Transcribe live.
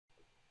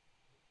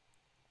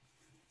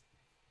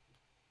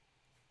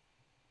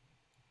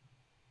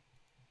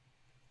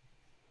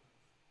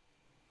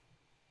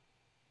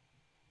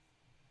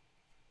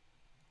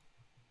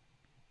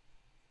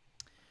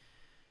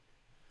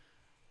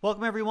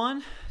Welcome,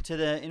 everyone, to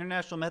the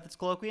International Methods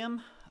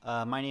Colloquium.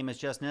 My name is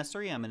Jess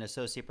Nestory. I'm an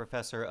Associate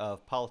Professor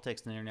of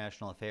Politics and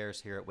International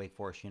Affairs here at Wake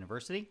Forest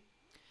University.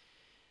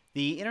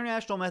 The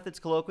International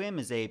Methods Colloquium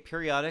is a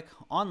periodic,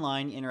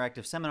 online,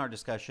 interactive seminar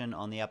discussion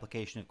on the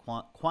application of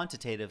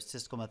quantitative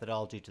statistical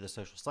methodology to the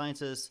social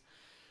sciences,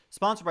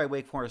 sponsored by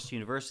Wake Forest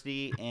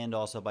University and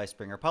also by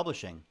Springer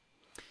Publishing.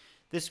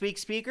 This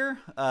week's speaker,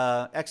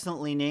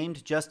 excellently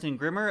named Justin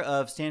Grimmer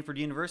of Stanford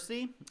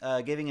University,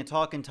 giving a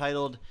talk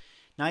entitled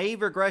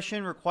Naive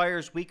regression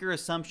requires weaker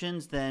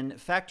assumptions than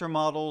factor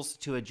models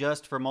to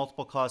adjust for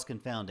multiple cause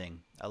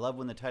confounding. I love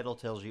when the title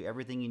tells you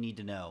everything you need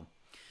to know.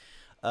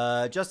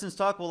 Justin's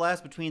talk will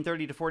last between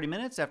 30 to 40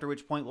 minutes, after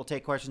which point we'll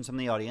take questions from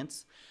the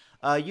audience.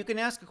 You can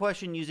ask a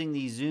question using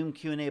the Zoom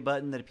Q&A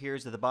button that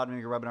appears at the bottom of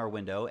your webinar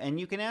window, and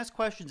you can ask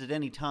questions at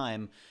any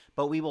time,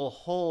 but we will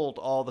hold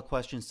all the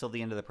questions till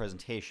the end of the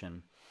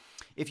presentation.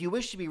 If you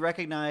wish to be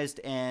recognized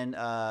and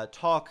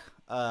talk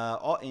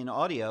in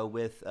audio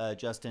with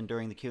Justin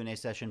during the Q&A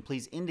session,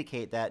 please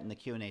indicate that in the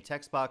Q&A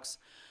text box.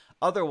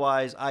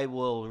 Otherwise, I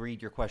will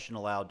read your question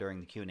aloud during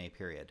the Q&A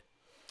period.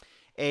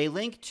 A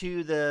link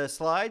to the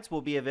slides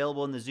will be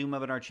available in the Zoom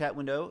webinar chat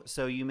window,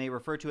 so you may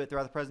refer to it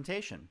throughout the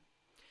presentation.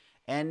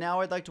 And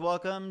now I'd like to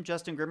welcome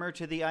Justin Grimmer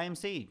to the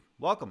IMC.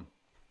 Welcome.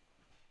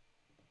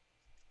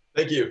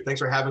 Thank you. Thanks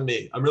for having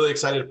me. I'm really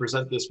excited to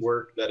present this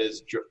work that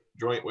is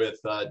joint with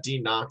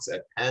Dean Knox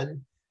at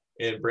Penn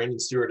and Brandon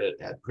Stewart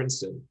at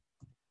Princeton.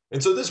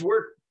 And so this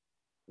work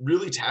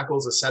really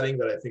tackles a setting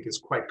that I think is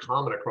quite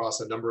common across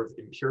a number of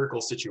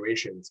empirical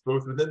situations,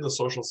 both within the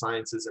social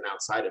sciences and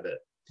outside of it.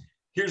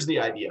 Here's the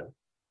idea.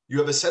 You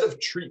have a set of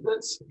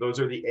treatments, those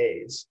are the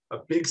A's, a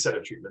big set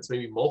of treatments,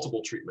 maybe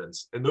multiple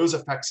treatments, and those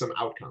affect some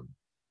outcome.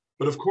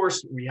 But of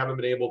course, we haven't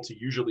been able to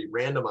usually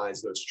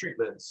randomize those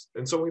treatments.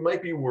 And so we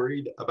might be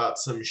worried about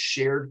some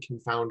shared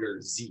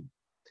confounder Z.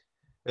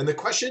 And the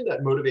question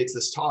that motivates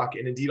this talk,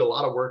 and indeed a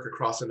lot of work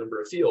across a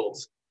number of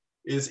fields,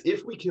 is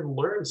if we can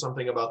learn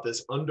something about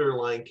this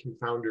underlying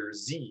confounder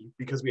Z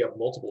because we have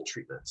multiple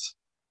treatments.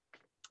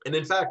 And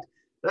in fact,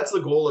 that's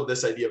the goal of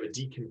this idea of a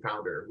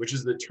deconfounder, which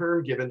is the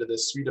term given to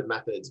this suite of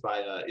methods by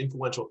an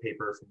influential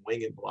paper from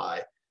Wang and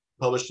Bly,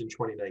 published in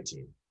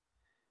 2019.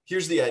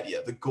 Here's the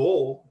idea. The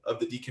goal of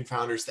the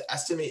deconfounder is to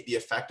estimate the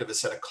effect of a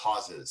set of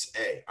causes,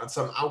 A, on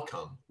some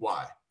outcome,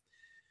 Y.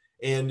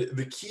 And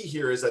the key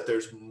here is that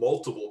there's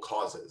multiple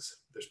causes.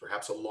 There's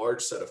perhaps a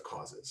large set of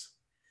causes.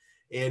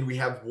 And we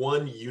have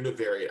one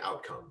univariate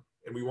outcome.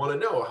 And we want to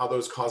know how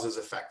those causes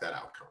affect that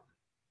outcome.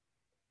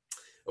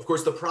 Of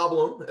course, the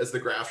problem, as the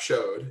graph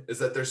showed, is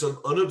that there's some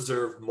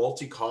unobserved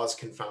multi-cause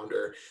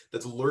confounder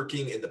that's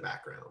lurking in the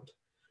background.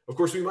 Of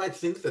course, we might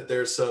think that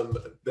there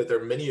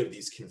are many of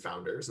these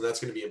confounders, and that's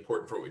going to be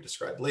important for what we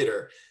describe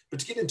later. But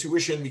to get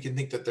intuition, we can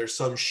think that there's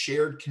some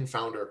shared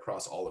confounder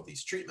across all of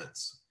these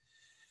treatments.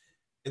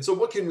 And so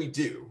what can we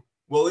do?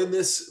 Well, in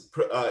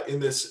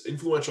this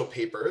influential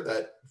paper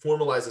that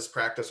formalizes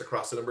practice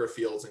across a number of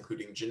fields,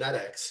 including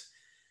genetics,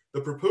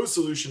 the proposed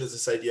solution is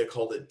this idea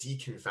called a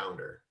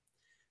deconfounder.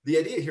 The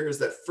idea here is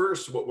that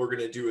first, what we're going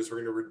to do is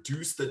we're going to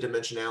reduce the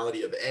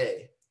dimensionality of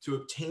A to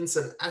obtain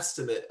some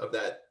estimate of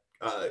that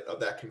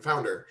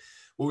confounder,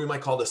 what we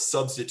might call the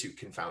substitute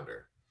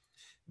confounder.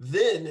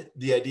 Then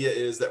the idea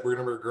is that we're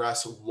going to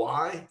regress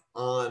Y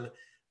on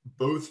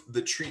both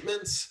the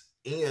treatments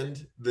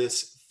and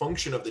this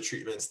function of the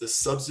treatments, the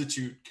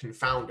substitute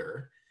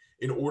confounder,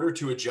 in order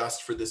to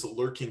adjust for this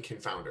lurking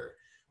confounder,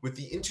 with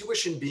the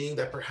intuition being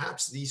that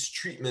perhaps these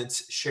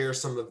treatments share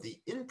some of the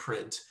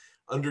imprint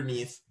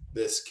underneath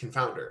this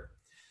confounder.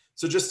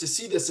 So just to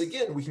see this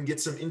again, we can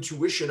get some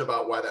intuition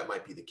about why that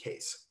might be the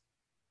case.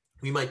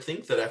 We might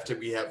think that after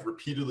we have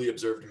repeatedly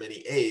observed many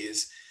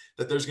A's,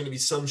 that there's going to be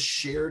some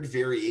shared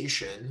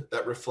variation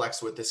that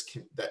reflects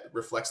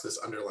this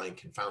underlying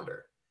confounder.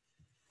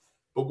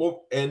 But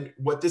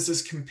what this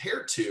is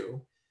compared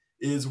to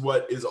is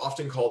what is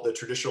often called the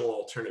traditional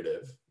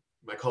alternative.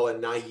 We might call it a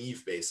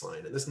naive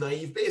baseline. And this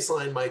naive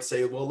baseline might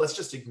say, well, let's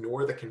just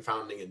ignore the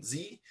confounding in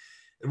Z.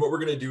 And what we're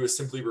going to do is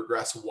simply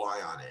regress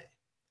Y on A.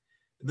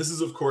 And this is,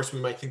 of course, we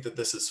might think that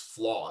this is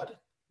flawed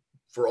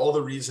for all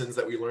the reasons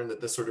that we learned that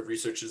this sort of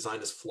research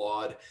design is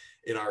flawed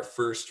in our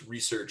first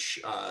research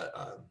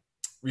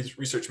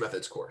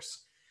methods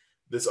course.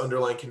 This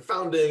underlying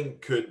confounding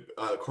could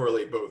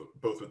correlate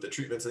both with the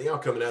treatments and the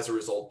outcome, and as a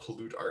result,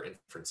 pollute our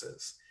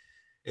inferences.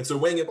 And so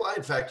Wang and Bly,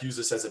 in fact, use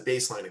this as a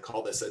baseline and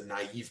call this a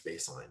naive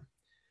baseline.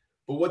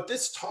 But what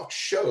this talk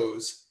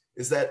shows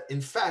is that,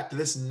 in fact,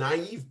 this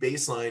naive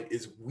baseline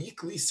is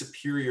weakly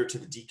superior to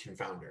the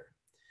deconfounder.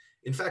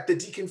 In fact, the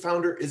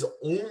deconfounder is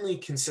only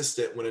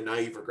consistent when a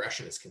naive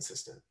regression is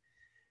consistent.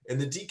 And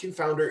the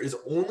deconfounder is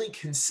only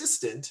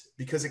consistent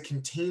because it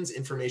contains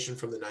information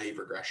from the naive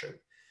regression.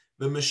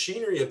 The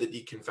machinery of the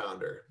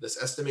deconfounder,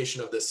 this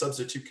estimation of the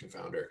substitute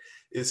confounder,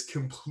 is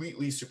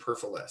completely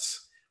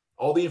superfluous.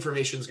 All the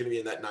information is going to be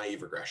in that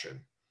naive regression.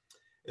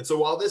 And so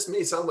while this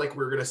may sound like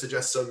we're going to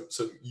suggest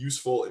some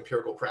useful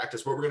empirical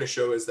practice, what we're going to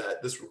show is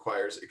that this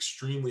requires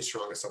extremely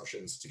strong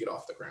assumptions to get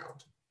off the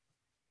ground.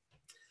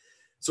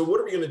 So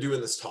what are we going to do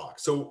in this talk?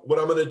 So what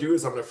I'm going to do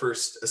is I'm going to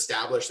first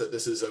establish that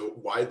this is a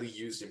widely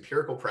used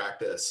empirical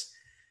practice.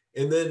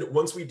 And then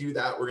once we do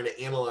that, we're going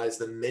to analyze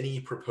the many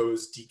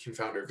proposed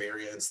deconfounder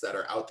variants that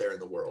are out there in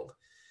the world,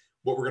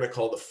 what we're going to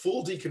call the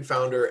full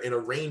deconfounder and a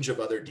range of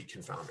other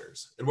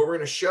deconfounders. And what we're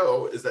going to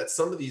show is that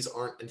some of these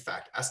aren't in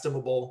fact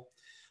estimable.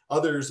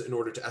 Others, in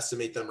order to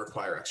estimate them,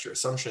 require extra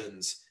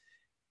assumptions.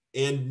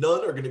 And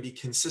none are going to be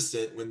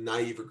consistent when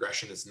naive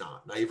regression is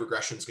not. Naive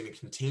regression is going to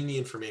contain the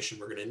information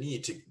we're going to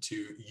need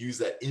to use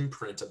that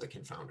imprint of the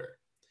confounder.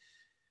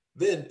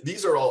 Then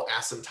these are all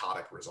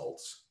asymptotic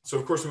results. So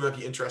of course we might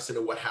be interested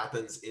in what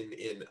happens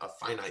in a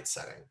finite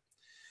setting.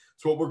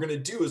 So what we're going to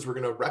do is we're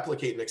going to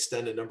replicate and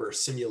extend a number of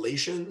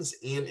simulations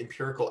and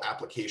empirical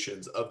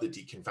applications of the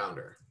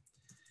deconfounder.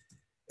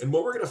 And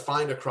what we're going to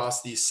find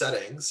across these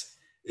settings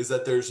is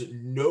that there's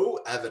no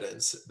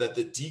evidence that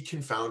the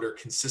deconfounder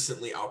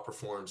consistently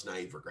outperforms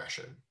naive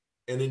regression.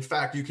 And in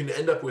fact, you can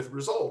end up with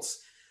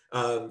results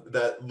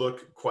that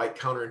look quite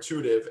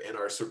counterintuitive and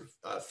are sort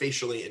of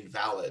facially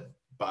invalid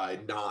by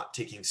not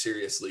taking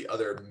seriously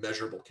other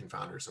measurable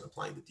confounders and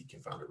applying the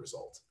deconfounder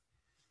result.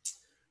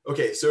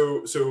 Okay,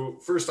 so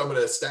first I'm going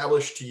to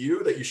establish to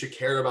you that you should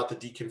care about the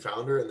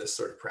deconfounder in this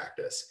sort of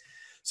practice.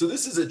 So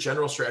this is a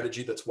general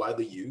strategy that's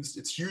widely used.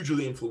 It's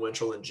hugely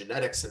influential in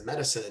genetics and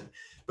medicine,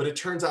 but it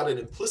turns out it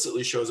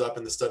implicitly shows up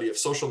in the study of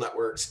social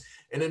networks.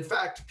 And in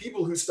fact,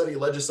 people who study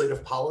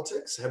legislative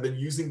politics have been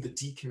using the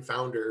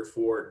deconfounder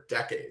for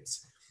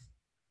decades.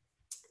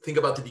 Think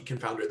about the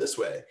deconfounder this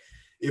way.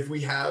 If we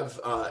have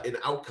an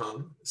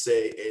outcome,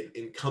 say an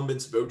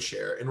incumbent's vote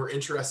share, and we're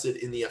interested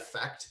in the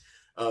effect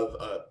of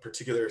a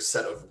particular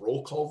set of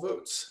roll call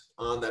votes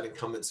on that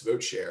incumbent's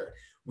vote share,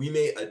 we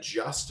may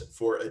adjust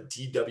for a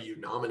DW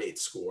nominate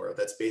score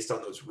that's based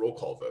on those roll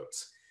call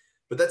votes.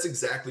 But that's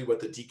exactly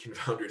what the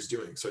deconfounder is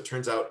doing. So it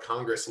turns out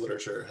Congress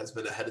literature has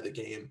been ahead of the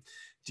game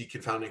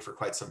deconfounding for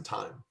quite some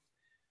time.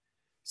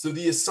 So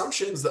the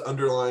assumptions that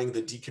underlying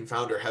the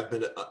deconfounder have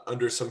been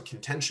under some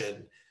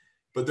contention,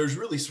 but there's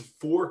really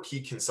 4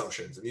 key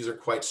assumptions, and these are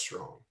quite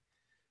strong.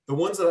 The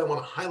ones that I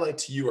want to highlight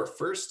to you are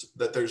first,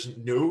 that there's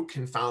no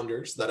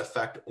confounders that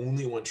affect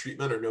only one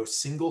treatment or no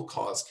single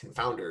cause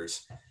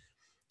confounders.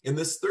 And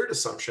this third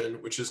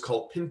assumption, which is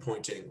called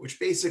pinpointing, which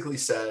basically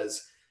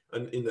says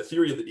in the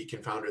theory of the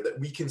deconfounder that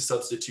we can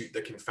substitute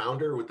the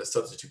confounder with the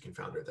substitute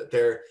confounder,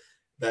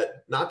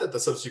 that not that the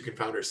substitute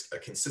confounder is a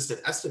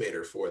consistent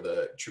estimator for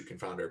the true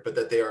confounder, but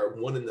that they are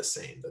one and the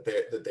same,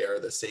 that they are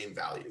the same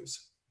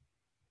values.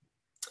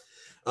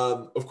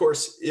 Of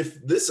course,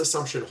 if this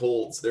assumption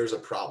holds, there's a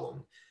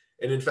problem.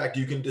 And in fact,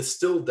 you can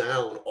distill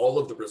down all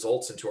of the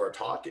results into our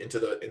talk into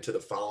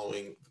the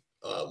following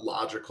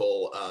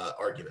logical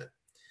argument.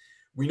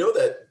 We know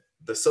that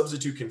the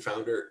substitute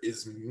confounder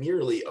is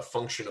merely a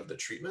function of the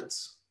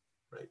treatments,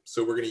 right?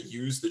 So we're going to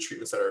use the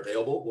treatments that are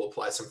available. We'll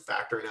apply some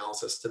factor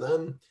analysis to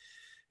them,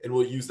 and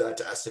we'll use that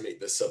to estimate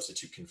this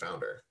substitute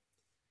confounder.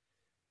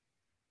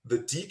 The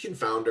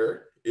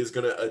deconfounder is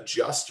going to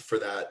adjust for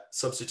that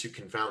substitute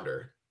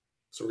confounder.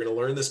 So we're going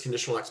to learn this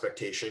conditional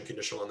expectation,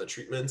 conditional on the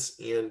treatments,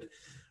 and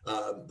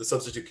the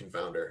substitute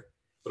confounder.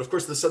 But of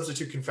course, the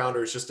substitute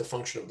confounder is just a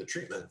function of the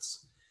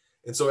treatments.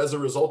 And so as a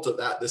result of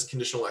that, this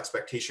conditional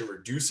expectation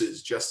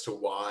reduces just to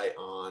y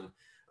on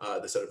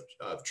the set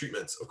of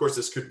treatments. Of course,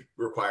 this could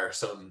require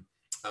some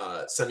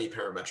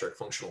semi-parametric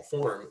functional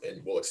form,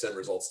 and we'll extend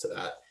results to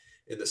that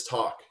in this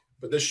talk.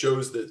 But this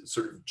shows the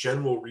sort of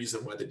general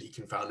reason why the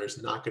deconfounder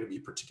is not going to be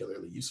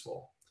particularly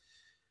useful.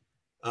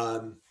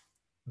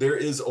 There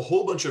is a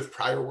whole bunch of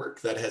prior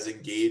work that has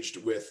engaged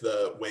with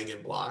Wang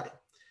and Bly.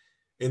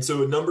 And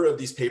so a number of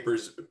these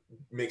papers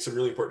make some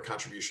really important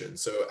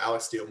contributions. So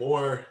Alex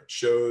Diamore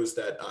shows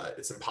that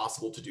it's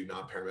impossible to do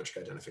non-parametric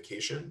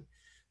identification,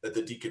 that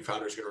the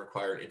deconfounder is going to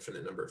require an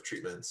infinite number of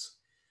treatments.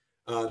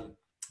 And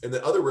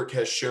the other work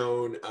has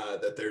shown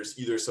that there's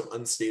either some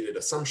unstated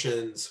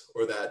assumptions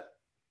or that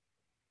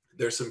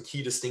there's some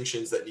key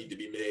distinctions that need to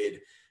be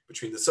made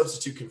between the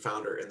substitute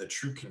confounder and the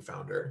true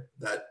confounder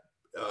that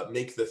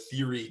make the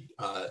theory,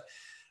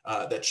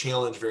 that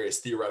challenge various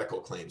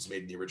theoretical claims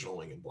made in the original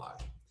Wang and Bly.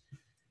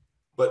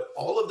 But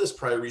all of this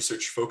prior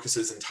research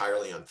focuses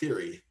entirely on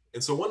theory.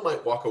 And so one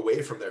might walk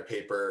away from their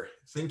paper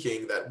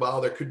thinking that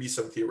while there could be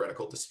some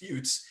theoretical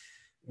disputes,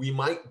 we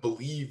might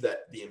believe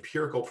that the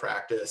empirical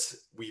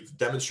practice, we've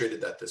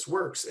demonstrated that this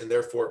works, and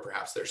therefore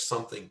perhaps there's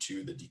something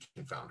to the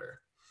deconfounder.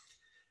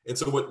 And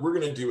so what we're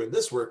going to do in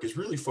this work is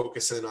really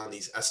focus in on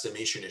these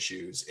estimation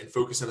issues and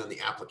focus in on the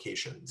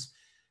applications.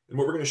 And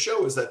what we're going to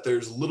show is that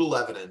there's little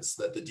evidence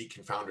that the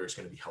deconfounder is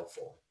going to be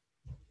helpful.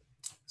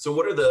 So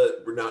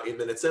we're now 8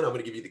 minutes in, I'm going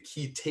to give you the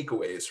key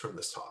takeaways from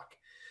this talk.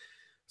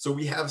 So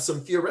we have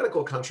some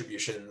theoretical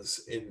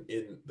contributions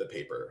in the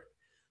paper.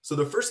 So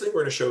the first thing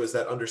we're going to show is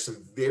that under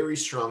some very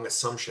strong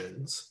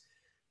assumptions,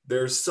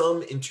 there's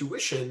some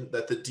intuition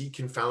that the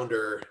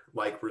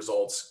deconfounder-like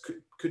results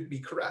could be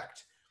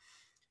correct.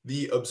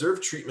 The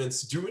observed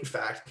treatments do in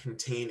fact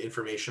contain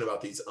information about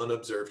these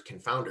unobserved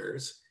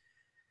confounders.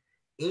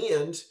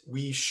 And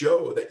we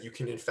show that you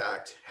can in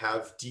fact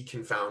have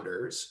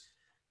deconfounders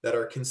that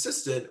are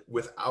consistent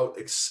without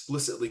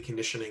explicitly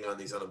conditioning on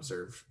these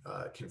unobserved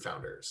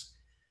confounders.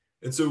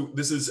 And so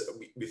this is,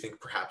 we think,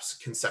 perhaps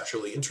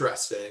conceptually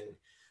interesting,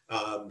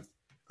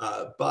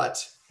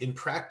 but in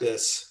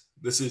practice,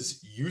 this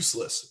is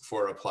useless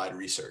for applied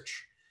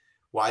research.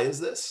 Why is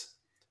this?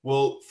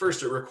 Well,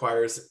 first, it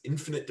requires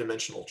infinite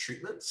dimensional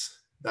treatments.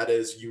 That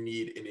is, you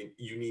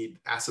need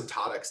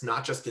asymptotics,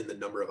 not just in the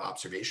number of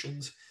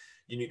observations,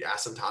 you need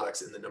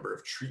asymptotics in the number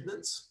of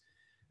treatments.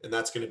 And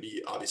that's going to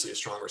be obviously a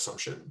stronger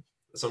assumption.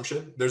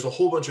 There's a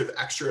whole bunch of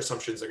extra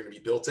assumptions that are going to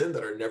be built in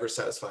that are never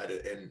satisfied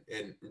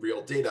in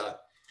real data.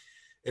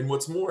 And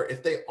what's more,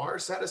 if they are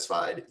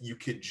satisfied, you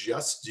could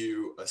just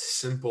do a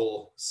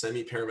simple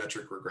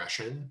semi-parametric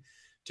regression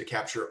to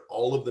capture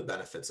all of the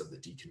benefits of the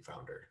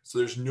deconfounder. So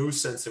there's no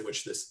sense in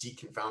which this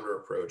deconfounder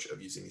approach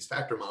of using these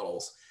factor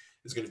models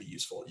is going to be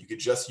useful. You could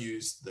just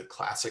use the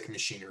classic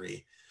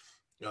machinery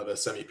of a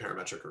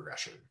semi-parametric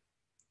regression.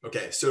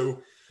 Okay,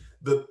 so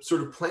the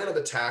sort of plan of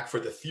attack for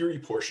the theory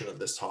portion of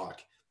this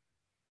talk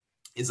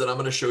is that I'm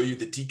going to show you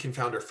the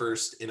deconfounder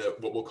first in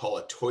what we'll call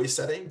a toy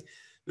setting.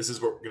 This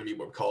is what we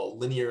call a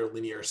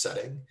linear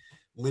setting.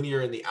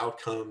 Linear in the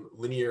outcome,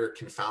 linear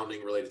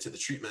confounding related to the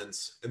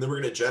treatments, and then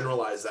we're going to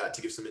generalize that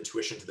to give some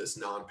intuition to this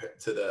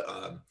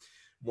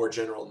more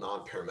general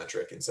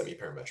non-parametric and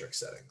semi-parametric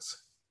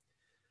settings.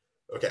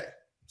 Okay,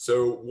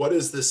 so what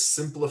is this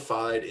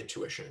simplified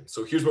intuition?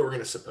 So here's what we're going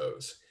to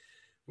suppose.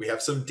 We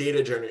have some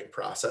data generating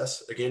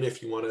process. Again,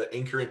 if you want to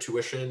anchor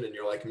intuition and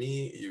you're like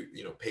me,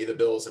 you pay the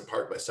bills in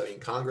part by studying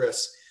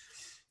Congress,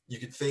 you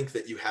could think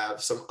that you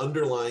have some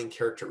underlying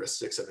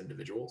characteristics of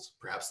individuals,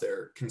 perhaps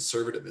their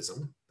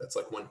conservatism, that's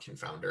like one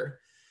confounder.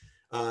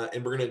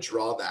 And we're going to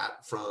draw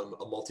that from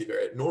a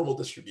multivariate normal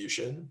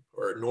distribution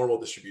or a normal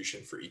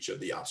distribution for each of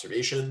the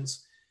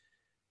observations.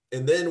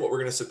 And then what we're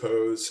going to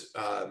suppose,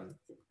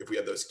 if we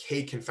have those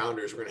k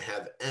confounders, we're going to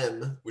have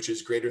m, which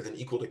is greater than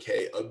equal to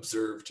k,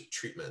 observed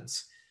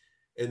treatments.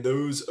 And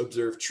those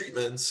observed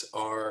treatments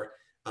are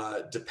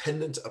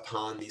dependent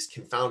upon these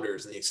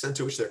confounders, and the extent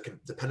to which they're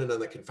dependent on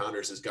the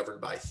confounders is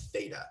governed by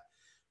theta,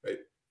 right?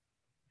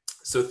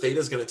 So theta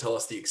is going to tell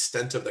us the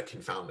extent of the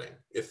confounding.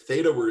 If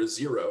theta were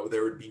 0,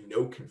 there would be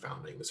no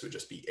confounding. This would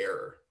just be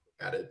error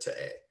added to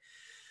A.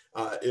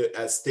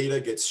 As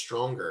theta gets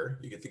stronger,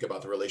 you can think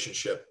about the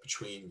relationship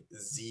between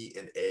Z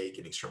and A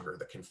getting stronger,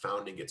 the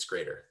confounding gets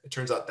greater. It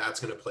turns out that's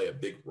going to play a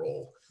big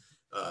role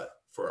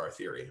for our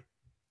theory.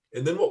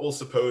 And then what we'll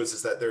suppose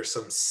is that there's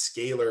some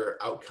scalar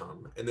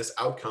outcome, and this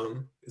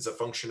outcome is a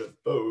function of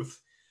both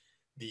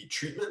the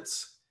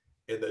treatments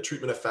and the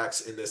treatment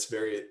effects in this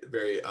very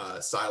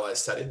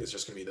stylized setting. It's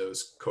just going to be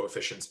those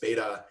coefficients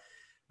beta,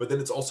 but then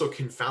it's also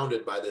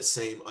confounded by the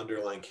same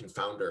underlying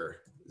confounder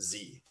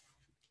Z.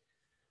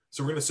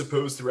 So we're going to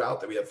suppose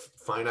throughout that we have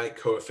finite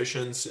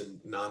coefficients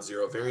and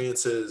non-zero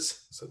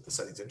variances, so the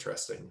setting's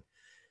interesting.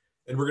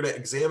 And we're going to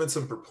examine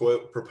some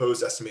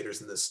proposed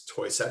estimators in this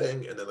toy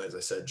setting, and then, as I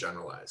said,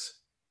 generalize.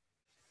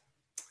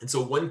 And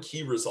so one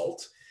key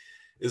result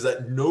is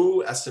that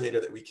no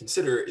estimator that we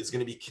consider is going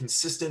to be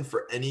consistent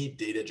for any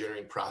data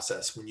generating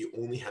process when you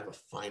only have a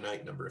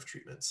finite number of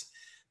treatments.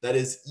 That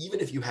is, even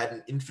if you had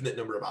an infinite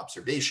number of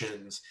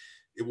observations,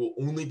 it will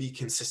only be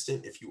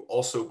consistent if you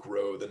also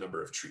grow the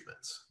number of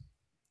treatments.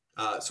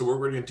 So what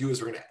we're going to do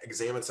is we're going to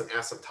examine some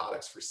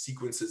asymptotics for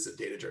sequences of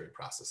data generating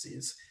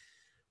processes,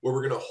 where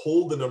we're going to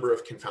hold the number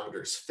of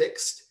confounders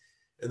fixed,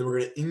 and then we're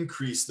going to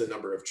increase the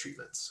number of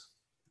treatments.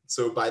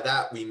 So by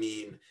that, we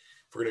mean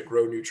if we're going to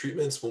grow new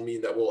treatments, we'll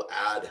mean that we'll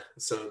add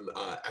some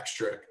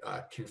extra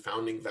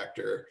confounding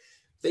vector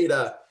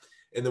theta,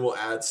 and then we'll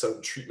add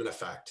some treatment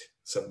effect,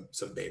 some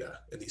beta,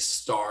 and these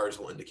stars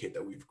will indicate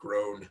that we've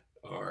grown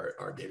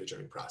our data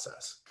generating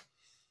process.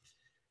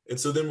 And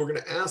so then we're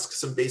going to ask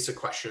some basic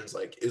questions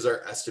like, is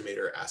our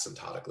estimator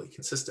asymptotically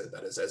consistent?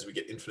 That is, as we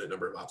get infinite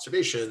number of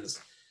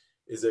observations,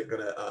 is it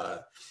going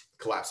to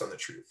collapse on the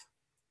truth?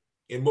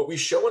 And what we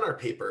show in our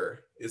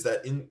paper is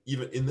that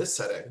even in this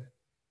setting,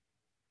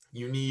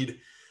 you need,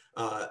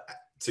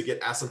 to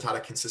get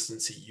asymptotic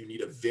consistency, you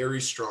need a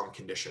very strong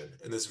condition.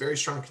 And this very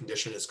strong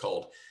condition is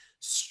called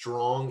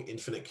strong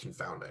infinite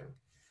confounding.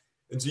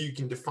 And so you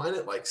can define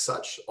it like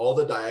such: all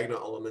the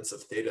diagonal elements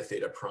of theta,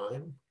 theta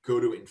prime go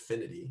to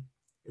infinity.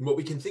 And what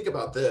we can think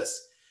about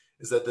this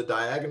is that the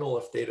diagonal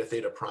of theta,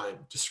 theta prime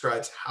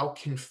describes how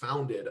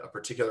confounded a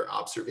particular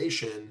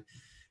observation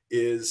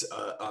is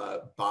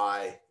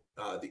by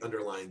the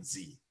underlying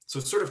Z. So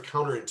it's sort of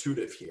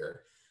counterintuitive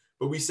here,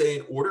 but we say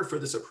in order for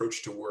this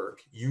approach to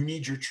work, you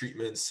need your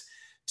treatments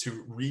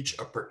to reach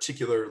a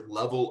particular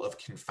level of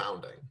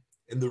confounding.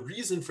 And the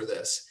reason for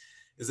this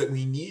is that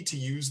we need to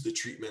use the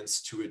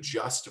treatments to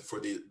adjust for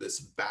this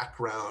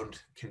background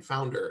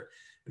confounder.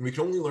 And we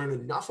can only learn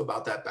enough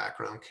about that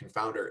background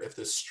confounder if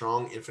this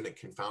strong infinite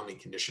confounding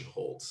condition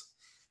holds.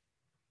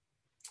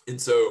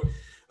 And so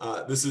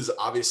this is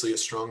obviously a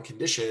strong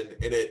condition,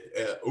 and it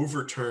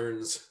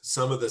overturns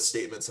some of the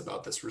statements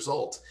about this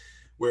result,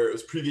 where it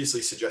was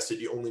previously suggested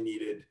you only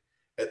needed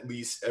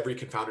every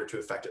confounder to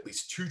affect at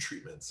least 2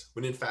 treatments,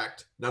 when in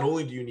fact, not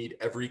only do you need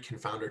every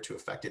confounder to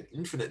affect an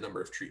infinite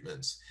number of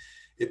treatments,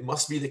 it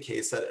must be the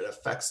case that it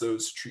affects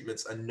those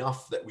treatments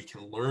enough that we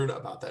can learn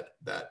about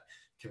that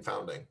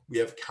confounding. We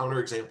have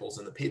counterexamples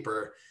in the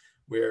paper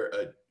where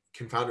a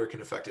confounder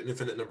can affect an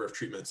infinite number of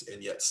treatments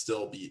and yet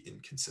still be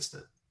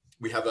inconsistent.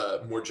 We have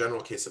a more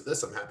general case of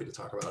this I'm happy to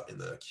talk about in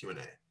the Q&A.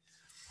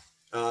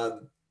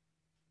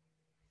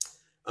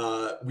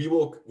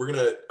 We're going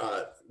to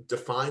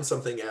define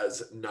something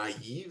as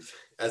naive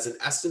as an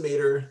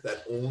estimator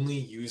that only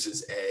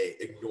uses A,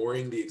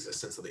 ignoring the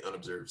existence of the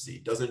unobserved Z,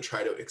 doesn't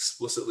try to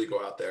explicitly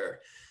go out there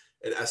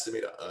and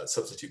estimate a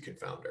substitute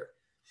confounder.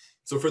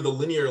 So for the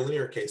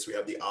linear case, we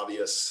have the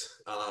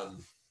obvious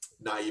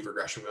naive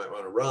regression we might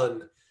want to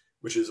run,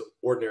 which is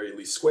ordinary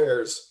least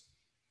squares.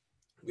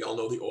 We all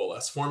know the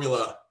OLS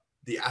formula.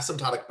 The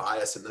asymptotic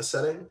bias in this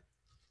setting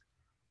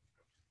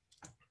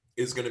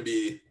is going to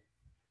be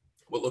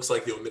what looks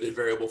like the omitted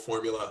variable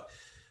formula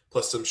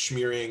plus some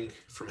smearing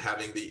from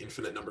having the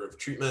infinite number of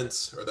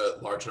treatments or the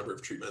large number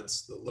of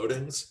treatments, the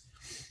loadings.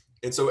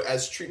 And so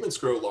as treatments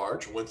grow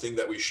large, one thing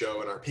that we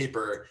show in our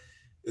paper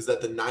is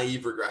that the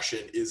naive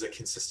regression is a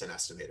consistent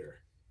estimator.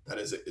 That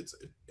is, it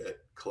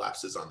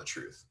collapses on the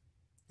truth.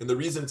 And the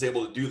reason it's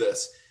able to do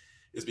this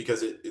is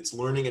because it's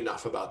learning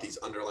enough about these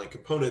underlying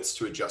components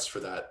to adjust for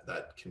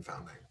that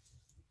confounding.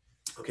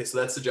 Okay,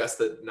 so that suggests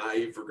that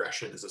naive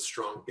regression is a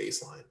strong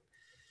baseline.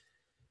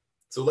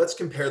 So let's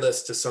compare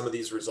this to some of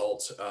these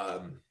results,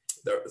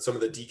 some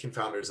of the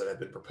deconfounders that have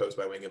been proposed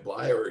by Wang and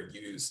Bly or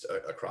used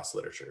across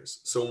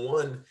literatures. So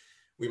one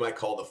we might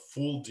call the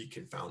full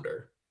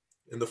deconfounder.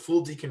 And the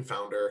full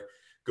deconfounder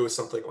goes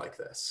something like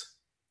this.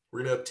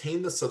 We're going to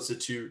obtain the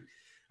substitute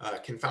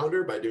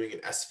confounder by doing an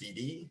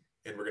SVD,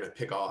 and we're going to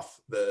pick off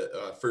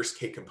the first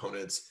K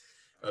components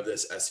of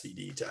this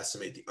SVD to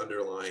estimate the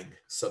underlying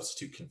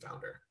substitute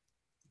confounder.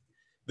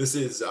 This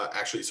is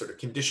actually sort of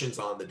conditions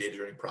on the data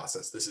joining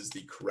process. This is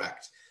the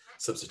correct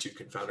substitute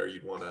confounder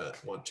you'd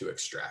want to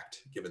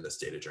extract given this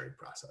data joining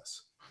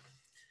process.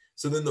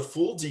 So then the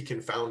full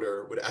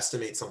deconfounder would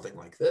estimate something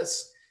like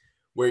this,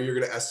 where you're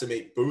going to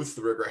estimate both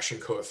the regression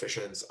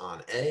coefficients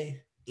on A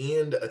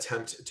and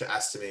attempt to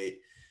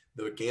estimate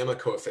the gamma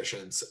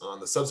coefficients on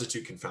the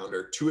substitute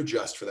confounder to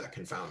adjust for that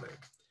confounding.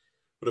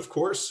 But of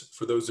course,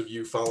 for those of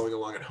you following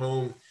along at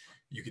home,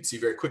 you can see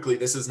very quickly,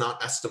 this is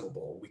not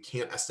estimable. We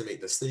can't estimate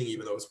this thing,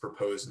 even though it's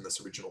proposed in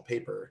this original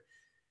paper.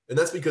 And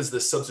that's because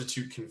the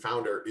substitute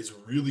confounder is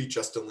really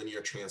just a linear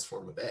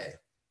transform of A.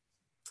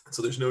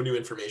 So there's no new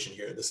information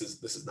here. This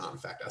is not in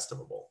fact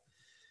estimable.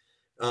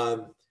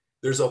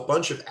 There's a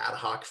bunch of ad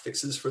hoc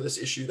fixes for this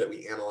issue that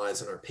we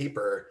analyze in our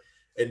paper,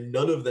 and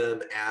none of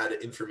them add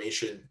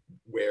information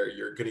where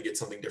you're going to get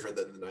something different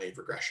than the naive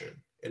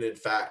regression. And in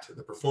fact,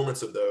 the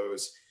performance of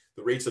those,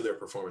 the rates of their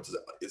performance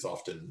is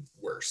often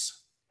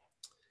worse.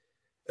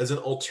 As an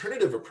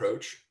alternative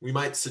approach, we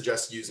might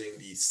suggest using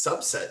the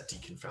subset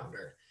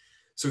deconfounder.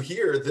 So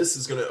here, this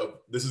is going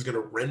to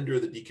render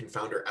the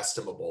deconfounder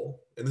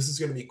estimable, and this is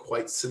going to be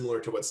quite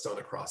similar to what's done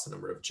across a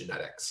number of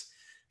genetics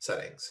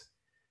settings.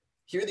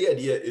 Here, the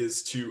idea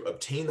is to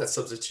obtain that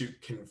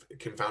substitute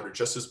confounder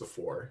just as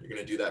before. You're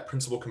going to do that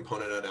principal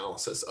component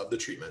analysis of the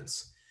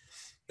treatments,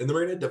 and then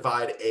we're going to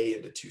divide A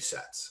into 2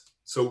 sets.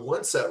 So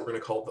one set we're going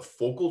to call the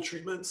focal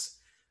treatments.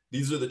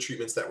 These are the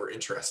treatments that we're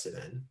interested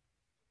in.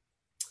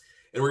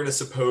 And we're going to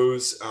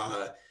suppose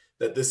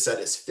that this set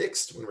is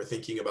fixed when we're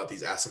thinking about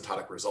these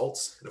asymptotic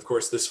results. And of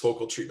course, this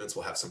focal treatments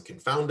will have some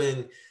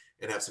confounding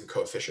and have some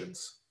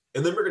coefficients.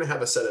 And then we're going to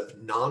have a set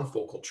of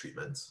non-focal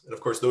treatments. And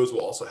of course, those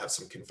will also have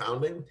some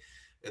confounding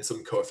and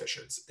some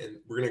coefficients. And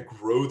we're going to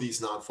grow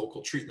these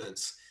non-focal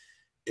treatments.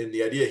 And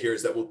the idea here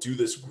is that we'll do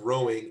this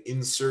growing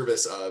in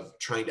service of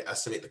trying to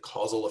estimate the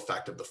causal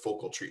effect of the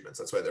focal treatments.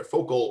 That's why they're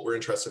focal. We're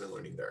interested in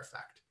learning their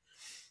effect.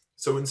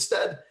 So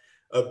instead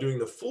of doing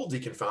the full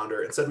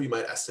deconfounder, instead we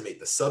might estimate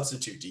the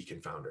substitute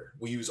deconfounder.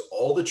 We use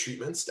all the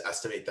treatments to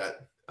estimate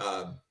that,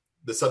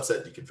 the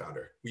subset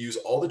deconfounder. We use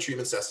all the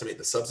treatments to estimate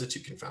the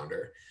substitute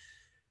confounder,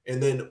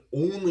 and then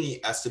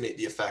only estimate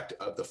the effect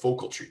of the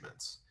focal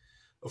treatments.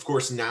 Of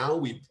course, now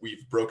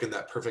we've broken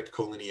that perfect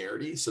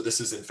collinearity, so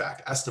this is in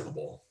fact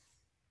estimable.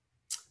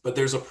 But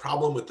there's a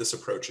problem with this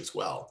approach as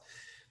well.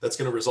 That's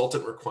going to result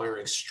in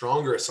requiring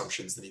stronger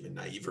assumptions than even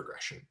naive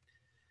regression.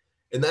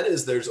 And that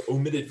is there's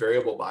omitted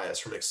variable bias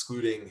from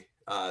excluding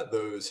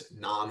those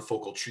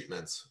non-focal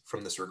treatments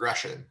from this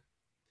regression.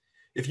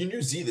 If you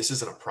knew Z, this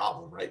isn't a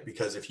problem, right?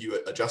 Because if you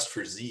adjust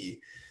for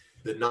Z,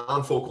 the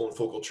non-focal and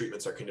focal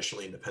treatments are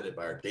conditionally independent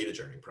by our data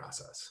joining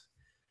process.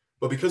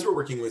 But because we're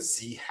working with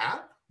Z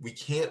hat, we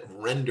can't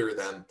render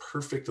them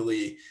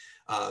perfectly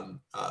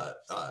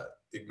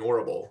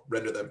ignorable,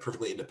 render them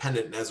perfectly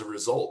independent. And as a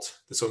result,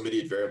 this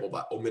omitted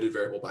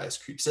variable bias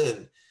creeps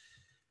in.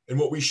 And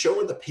what we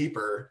show in the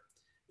paper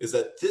is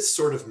that this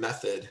sort of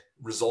method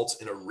results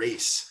in a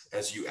race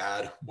as you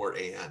add more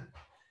AN.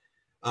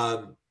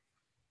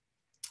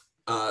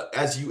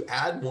 As you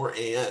add more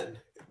AN,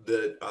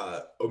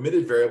 the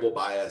omitted variable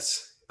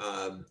bias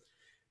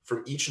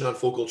from each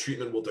non-focal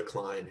treatment will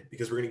decline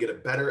because we're going to get a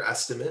better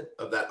estimate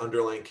of that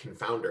underlying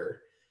confounder.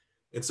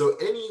 And so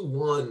any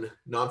one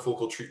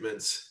non-focal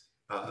treatment's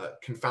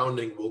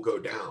confounding will go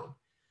down.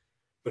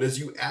 But as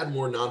you add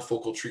more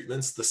non-focal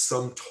treatments, the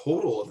sum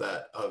total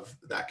of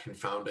that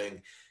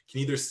confounding can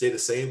either stay the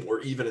same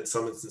or even in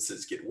some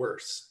instances get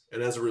worse.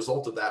 And as a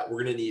result of that,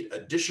 we're going to need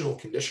additional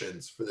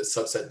conditions for this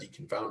subset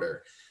deconfounder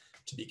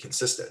to be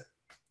consistent.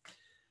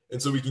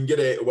 And so we can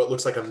get what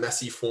looks like a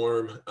messy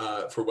form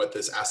for what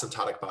this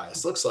asymptotic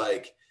bias looks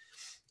like.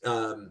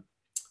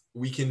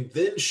 We can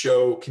then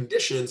show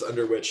conditions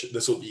under which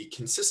this will be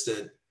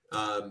consistent,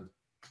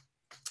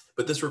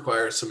 but this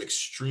requires some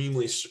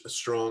extremely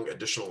strong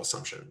additional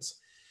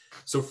assumptions.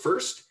 So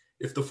first,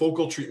 if the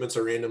focal treatments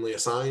are randomly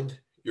assigned,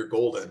 you're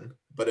golden.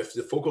 But if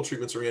the focal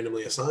treatments are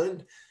randomly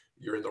assigned,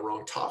 you're in the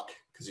wrong talk,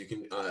 because you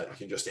can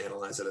just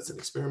analyze it as an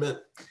experiment.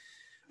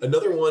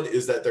 Another one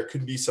is that there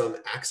could be some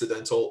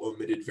accidental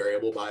omitted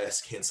variable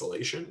bias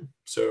cancellation.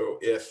 So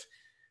if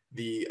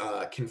the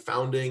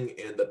confounding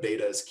and the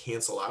betas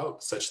cancel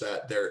out such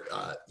that they're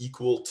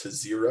equal to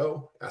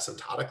 0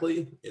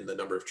 asymptotically in the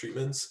number of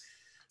treatments,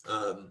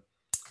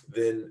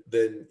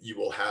 then you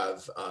will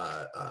have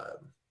a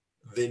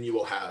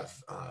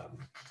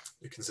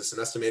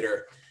consistent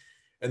estimator.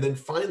 And then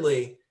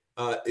finally,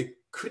 it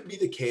could be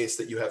the case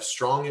that you have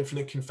strong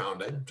infinite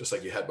confounding, just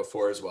like you had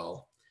before as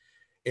well.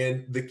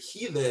 And the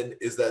key then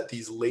is that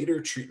these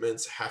later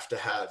treatments have to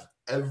have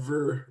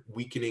ever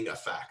weakening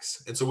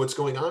effects. And so what's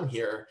going on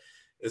here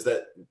is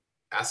that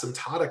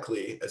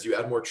asymptotically, as you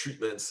add more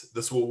treatments,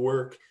 this will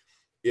work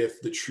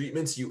if the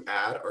treatments you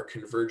add are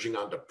converging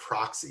onto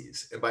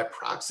proxies. And by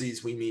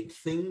proxies, we mean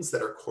things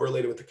that are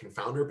correlated with the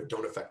confounder but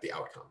don't affect the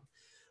outcome.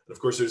 And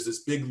of course, there's this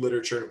big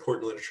literature,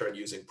 important literature on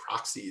using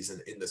proxies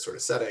in this sort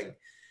of setting.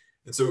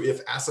 And so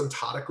if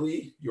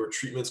asymptotically your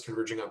treatment's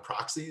converging on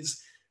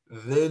proxies,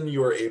 then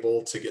you're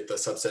able to get the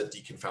subset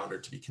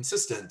deconfounder to be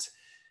consistent.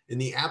 In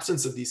the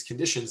absence of these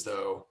conditions,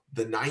 though,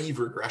 the naive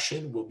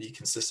regression will be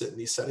consistent in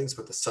these settings,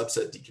 but the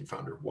subset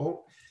deconfounder won't.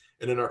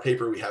 And in our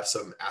paper, we have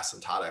some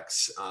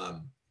asymptotics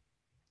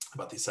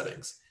about these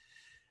settings.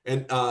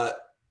 And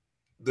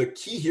the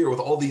key here with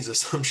all these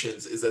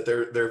assumptions is that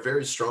they're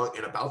very strong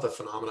and about the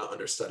phenomena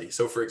under study.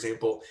 So for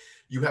example,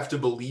 you have to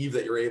believe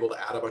that you're able to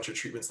add a bunch of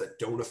treatments that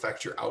don't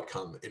affect your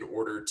outcome in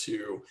order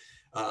to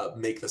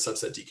make the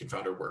subset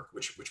deconfounder work,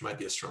 which might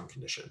be a strong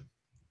condition.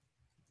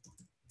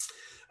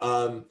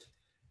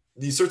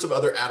 These sorts of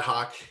other ad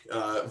hoc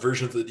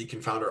versions of the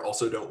deconfounder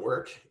also don't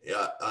work,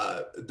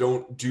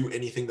 don't do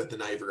anything that the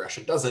naive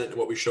regression doesn't. And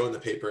what we show in the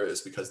paper is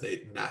because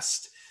they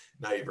nest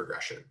naive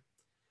regression.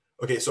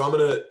 Okay, so I'm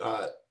going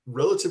to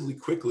relatively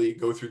quickly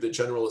go through the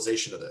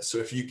generalization of this. So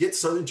if you get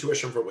some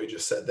intuition from what we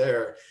just said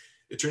there,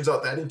 it turns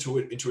out that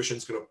intuition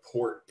is going to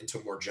port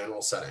into more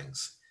general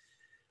settings.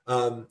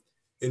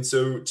 And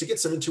so to get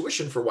some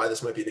intuition for why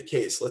this might be the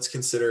case, let's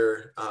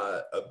consider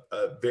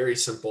a very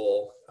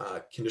simple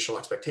conditional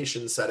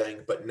expectation setting,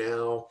 but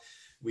now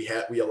we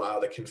allow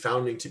the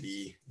confounding to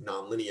be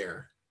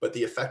nonlinear, but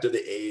the effect of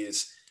the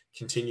A's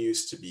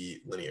continues to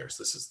be linear.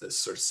 So this is this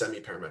sort of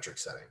semi-parametric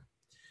setting.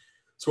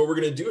 So what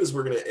we're going to do is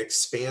we're going to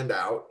expand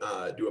out,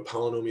 do a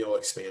polynomial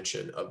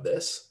expansion of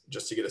this,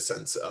 just to get a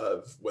sense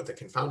of what the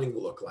confounding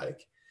will look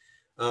like.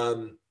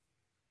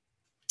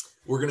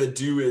 We're going to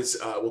do is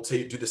we'll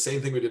do the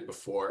same thing we did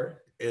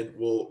before, and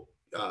we'll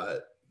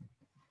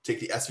take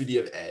the SVD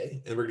of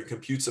A, and we're going to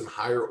compute some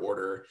higher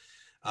order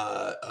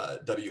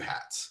W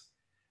hats.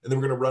 And then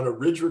we're going to run a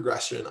ridge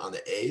regression on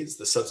the A's,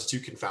 the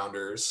substitute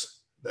confounders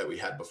that we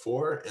had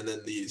before, and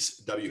then these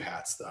W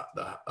hats, the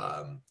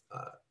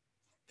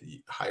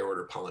higher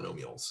order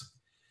polynomials.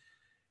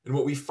 And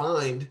what we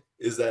find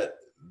is that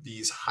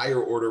these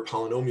higher order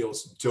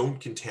polynomials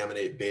don't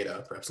contaminate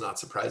beta, perhaps not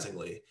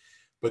surprisingly,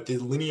 but the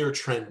linear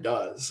trend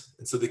does.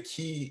 And so the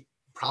key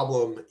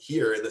problem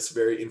here in this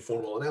very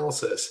informal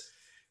analysis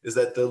is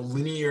that the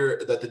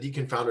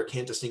deconfounder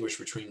can't distinguish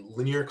between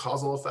linear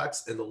causal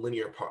effects and the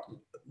linear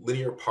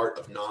part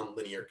of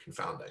nonlinear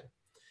confounding.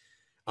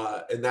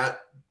 And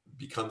that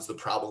becomes the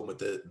problem with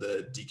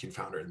the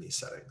deconfounder in these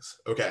settings.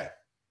 Okay.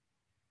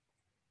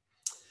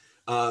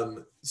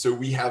 So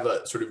we have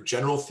a sort of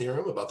general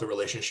theorem about the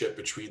relationship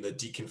between the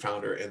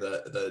deconfounder and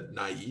the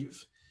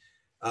naive.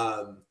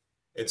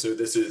 And so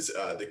this is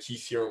the key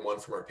theorem 1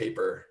 from our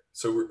paper.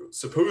 So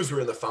suppose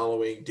we're in the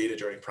following data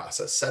joining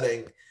process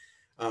setting.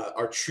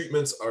 Our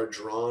treatments are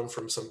drawn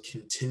from some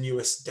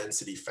continuous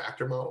density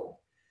factor model,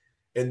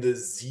 and the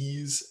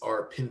Z's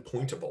are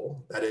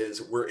pinpointable. That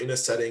is, we're in a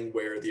setting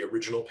where the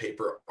original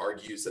paper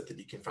argues that the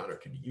deconfounder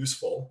can be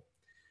useful.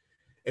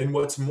 And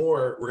what's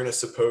more, we're going to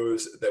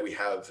suppose that we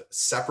have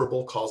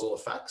separable causal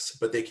effects,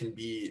 but they can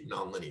be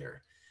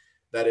nonlinear.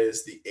 That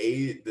is,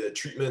 the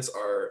treatments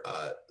are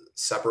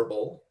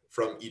separable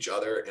from each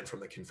other and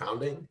from the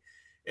confounding,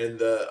 and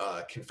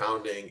the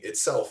confounding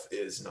itself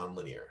is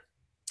nonlinear.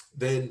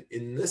 Then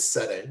in this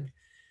setting,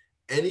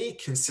 any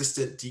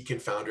consistent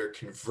deconfounder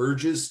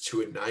converges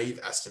to a naive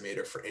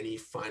estimator for any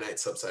finite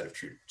subset of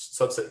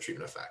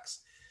treatment effects.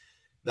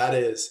 That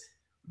is,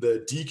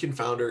 the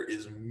deconfounder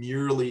is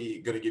merely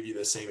going to give you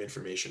the same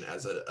information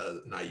as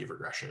a naive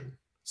regression.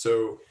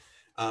 So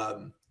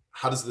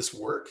how does this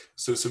work?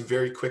 So some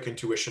very quick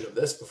intuition of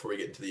this before we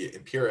get into the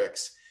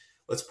empirics.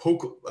 Let's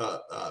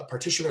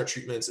partition our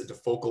treatments into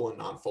focal and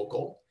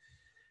non-focal.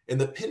 And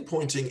the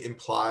pinpointing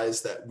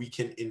implies that we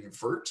can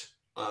invert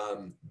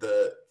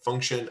the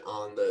function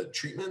on the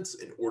treatments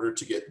in order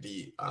to get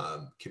the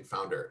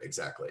confounder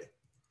exactly.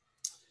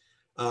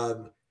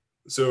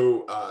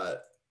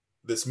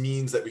 This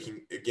means that we can,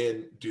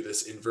 again, do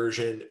this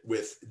inversion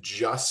with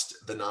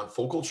just the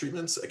non-focal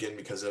treatments, again,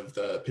 because of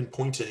the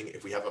pinpointing.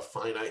 If we have a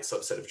finite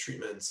subset of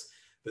treatments,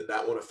 then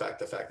that won't affect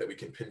the fact that we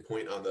can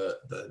pinpoint on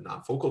the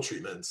non-focal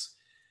treatments.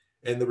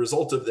 And the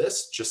result of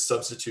this, just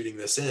substituting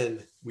this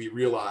in, we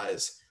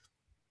realize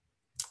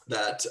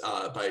that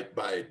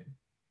by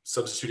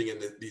substituting in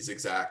these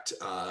exact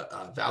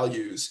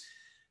values,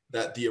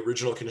 that the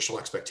original conditional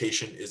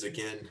expectation is,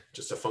 again,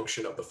 just a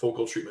function of the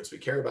focal treatments we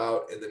care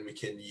about, and then we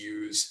can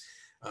use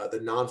the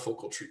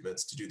non-focal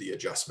treatments to do the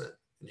adjustment.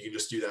 And you can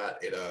just do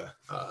that in a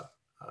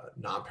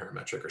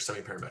non-parametric or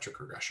semi-parametric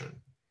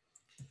regression.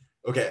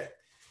 Okay,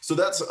 so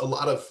that's a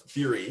lot of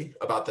theory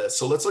about this.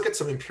 So let's look at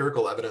some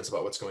empirical evidence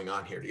about what's going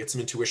on here to get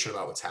some intuition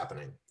about what's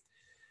happening.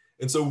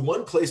 And so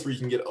one place where you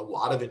can get a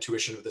lot of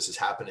intuition of this is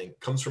happening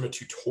comes from a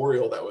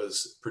tutorial that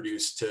was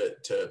produced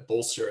to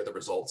bolster the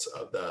results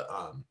of the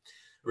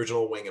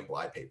original Wang and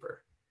Bly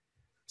paper.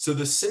 So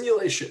the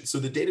simulation, so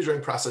the data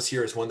drawing process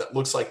here is one that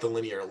looks like the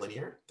linear.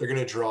 They're going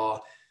to draw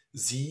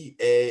Z's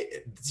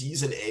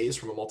and A's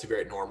from a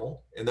multivariate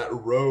normal, and that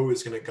rho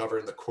is going to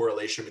govern the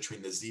correlation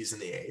between the Z's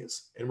and the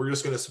A's. And we're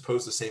just going to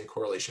suppose the same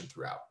correlation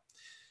throughout.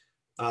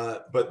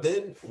 But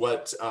then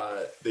what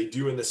they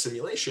do in the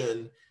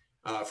simulation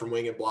from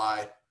Wang and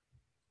Bly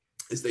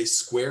is they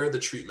square the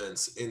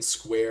treatments and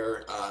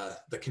square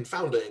the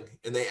confounding,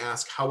 and they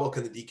ask how well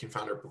can the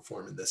deconfounder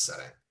perform in this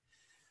setting.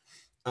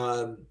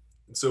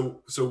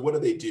 So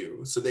what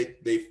do? So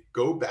they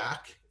go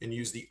back and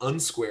use the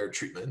unsquared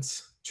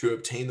treatments to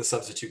obtain the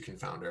substitute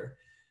confounder.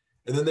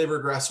 And then they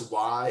regress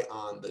Y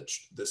on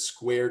the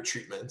squared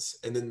treatments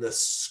and then the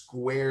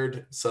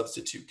squared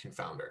substitute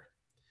confounder.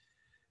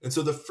 And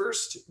so the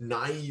first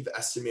naive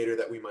estimator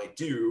that we might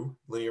do,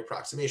 linear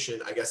approximation,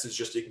 I guess, is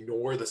just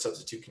ignore the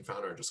substitute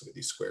confounder and just look at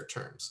these squared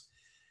terms.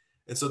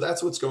 And so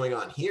that's what's going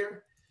on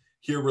here.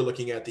 Here we're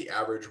looking at the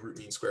average root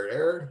mean squared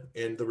error,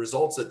 and the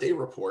results that they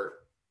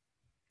report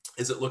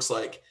is it looks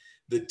like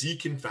the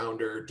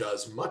deconfounder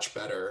does much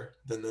better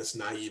than this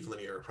naive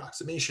linear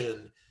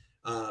approximation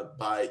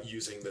by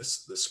using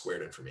this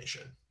squared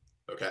information,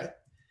 okay?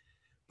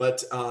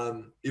 But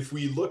if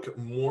we look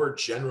more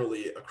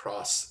generally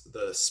across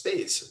the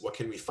space, what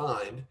can we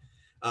find?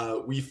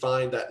 We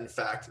find that, in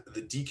fact,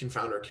 the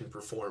deconfounder can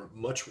perform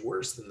much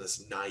worse than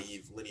this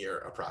naive linear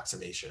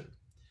approximation.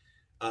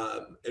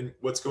 And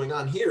what's going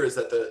on here is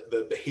that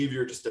the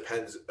behavior just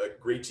depends a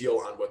great deal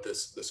on what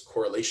this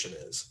correlation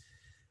is.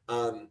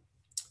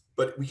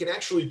 But we can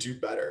actually do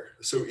better.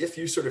 So if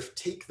you sort of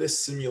take this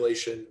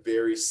simulation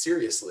very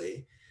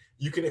seriously,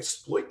 you can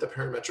exploit the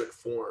parametric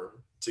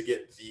form to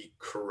get the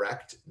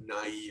correct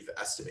naive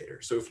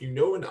estimator. So if you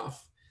know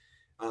enough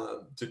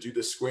to do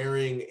the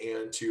squaring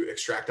and to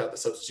extract out the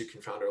substitute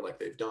confounder like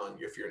they've done,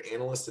 if you're an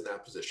analyst in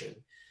that position,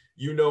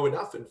 you know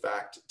enough, in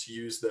fact, to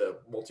use the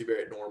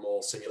multivariate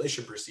normal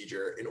simulation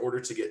procedure in order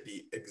to get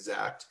the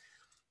exact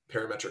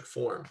parametric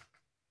form.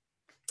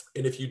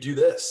 And if you do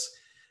this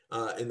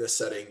in this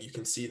setting, you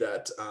can see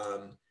that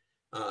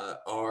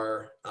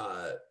our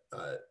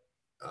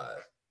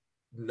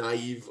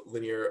naive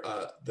linear,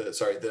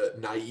 the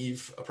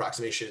naive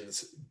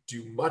approximations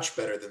do much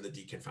better than the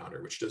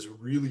deconfounder, which does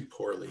really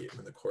poorly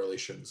when the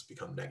correlations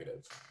become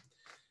negative.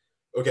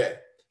 Okay,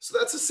 so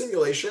that's a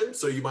simulation.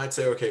 So you might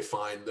say, okay,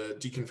 fine, the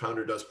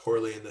deconfounder does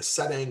poorly in this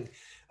setting.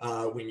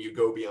 When you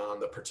go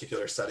beyond the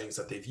particular settings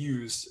that they've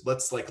used,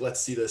 let's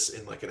see this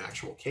in like an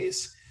actual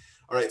case.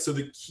 All right, so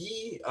the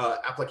key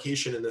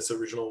application in this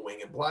original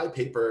Wang and Bly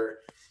paper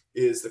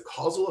is the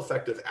causal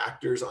effect of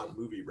actors on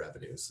movie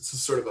revenues. This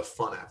is sort of a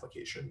fun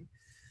application.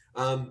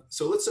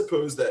 So let's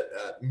suppose that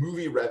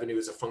movie revenue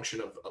is a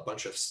function of a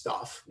bunch of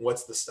stuff.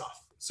 What's the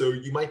stuff? So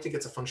you might think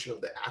it's a function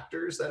of the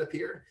actors that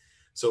appear.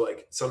 So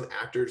like some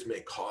actors may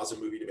cause a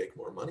movie to make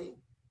more money.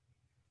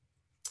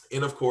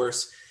 And of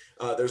course,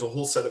 there's a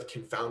whole set of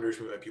confounders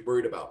we might be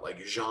worried about,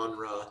 like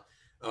genre,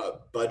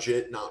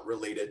 budget, not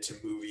related to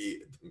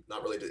movie,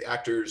 not related to the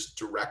actors,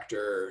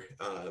 director,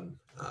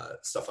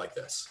 stuff like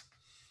this.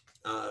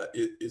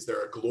 Is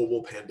there a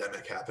global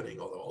pandemic happening?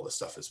 Although all this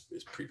stuff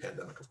is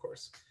pre-pandemic, of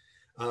course.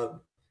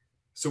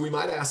 So we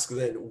might ask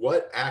then,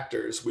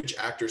 which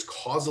actors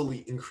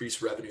causally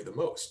increase revenue the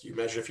most? You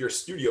imagine if you're a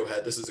studio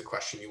head, this is a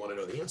question you want to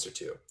know the answer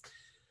to.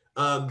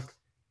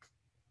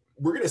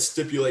 We're going to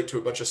stipulate to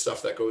a bunch of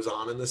stuff that goes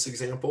on in this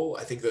example.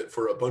 I think that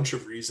for a bunch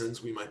of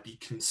reasons, we might be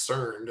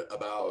concerned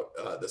about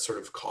the sort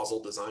of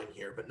causal design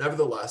here. But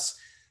nevertheless,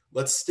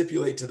 let's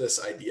stipulate to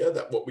this idea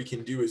that what we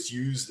can do is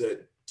use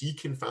the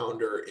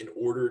deconfounder in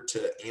order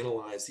to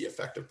analyze the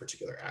effect of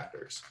particular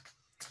actors.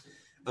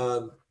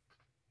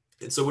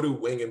 And so what do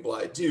Wang and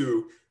Bly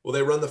do? Well,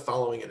 they run the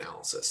following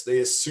analysis. They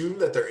assume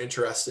that they're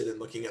interested in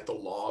looking at the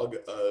log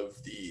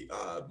of the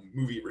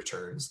movie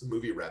returns, the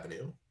movie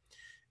revenue.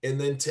 And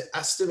then to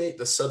estimate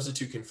the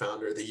substitute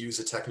confounder, they use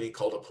a technique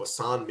called a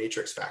Poisson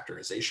matrix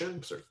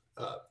factorization, sort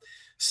of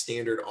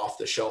standard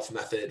off-the-shelf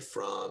method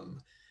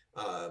from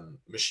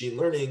machine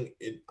learning.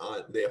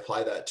 They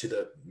apply that to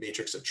the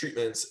matrix of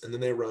treatments, and then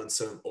they run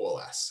some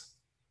OLS.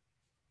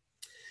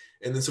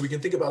 And then so we can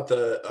think about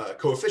the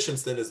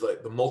coefficients then as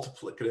like the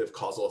multiplicative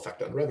causal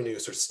effect on revenue,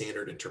 sort of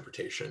standard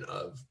interpretation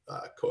of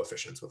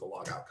coefficients with a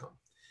log outcome.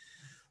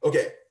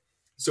 Okay,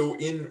 so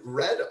in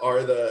red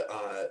are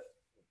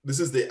this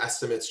is the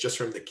estimates just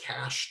from the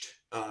cached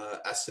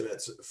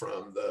estimates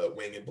from the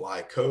Wang and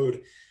Bly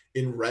code.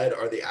 In red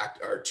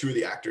are two of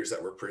the actors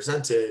that were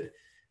presented.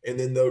 And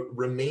then the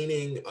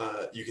remaining,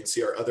 you can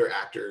see our other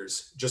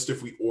actors, just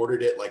if we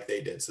ordered it like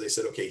they did. So they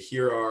said, okay,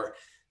 here are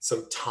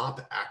some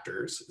top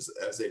actors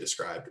as they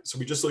described. So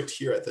we just looked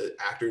here at the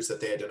actors that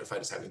they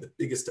identified as having the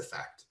biggest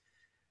effect.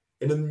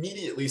 And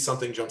immediately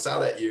something jumps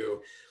out at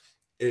you.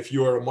 If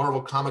you're a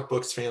Marvel comic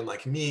books fan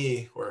like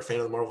me, or a fan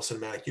of the Marvel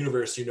Cinematic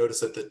Universe, you notice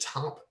that the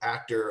top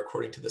actor,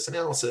 according to this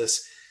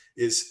analysis,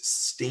 is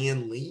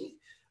Stan Lee.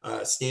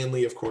 Stan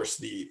Lee, of course,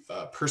 the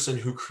person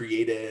who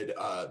created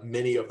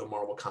many of the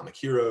Marvel comic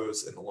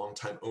heroes and the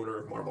longtime owner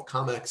of Marvel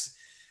Comics.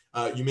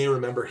 You may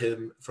remember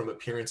him from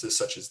appearances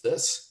such as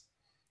this.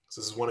 So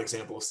this is one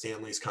example of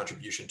Stan Lee's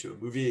contribution to a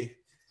movie.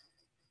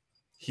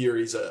 Here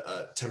he's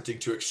attempting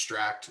to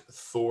extract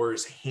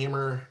Thor's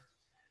hammer,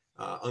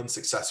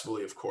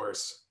 unsuccessfully, of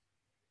course.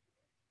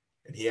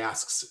 And he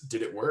asks,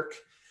 did it work?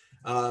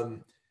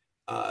 And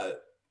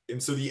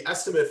so the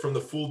estimate from the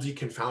full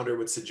deconfounder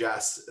would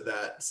suggest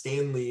that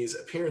Stan Lee's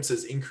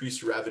appearances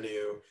increased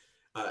revenue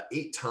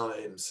 8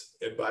 times,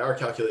 and by our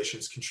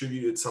calculations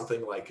contributed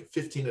something like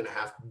 $15.5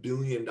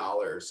 billion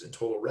in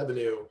total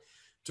revenue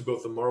to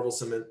both the Marvel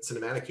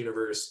Cinematic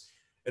Universe.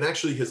 And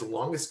actually his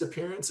longest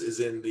appearance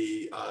is in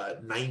the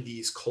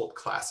 90s cult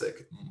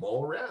classic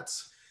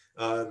Mallrats,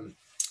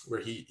 where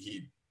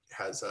he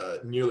has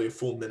nearly a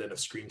full minute of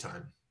screen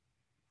time.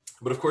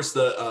 But of course,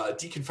 the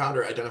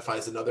deconfounder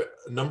identifies a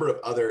number of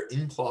other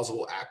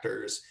implausible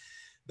actors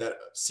that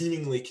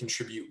seemingly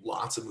contribute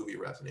lots of movie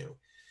revenue.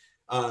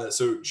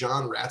 So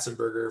John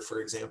Ratzenberger, for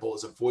example,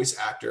 is a voice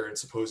actor and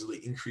supposedly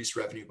increased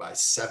revenue by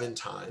 7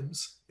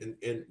 times.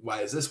 And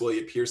why is this? Well, he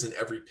appears in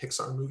every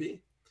Pixar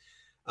movie.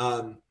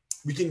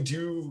 We can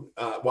do,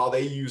 while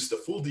they use the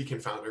full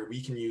deconfounder,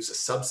 we can use a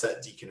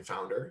subset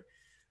deconfounder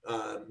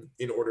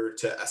in order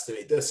to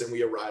estimate this, and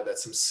we arrive at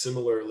some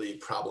similarly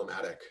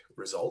problematic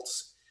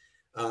results.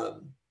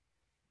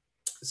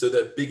 So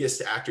the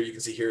biggest actor you can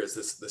see here is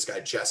this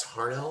guy, Jess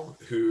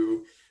Harnell,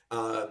 who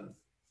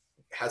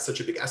has such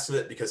a big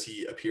estimate because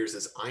he appears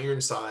as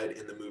Ironside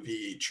in the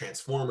movie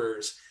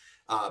Transformers,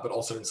 but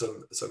also in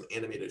some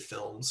animated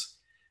films.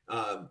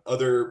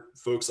 Other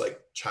folks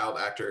like child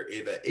actor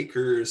Ava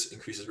Akers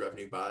increases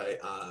revenue by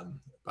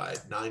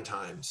 9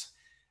 times.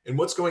 And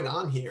what's going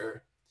on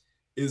here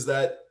is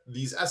that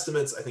these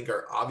estimates, I think,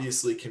 are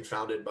obviously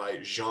confounded by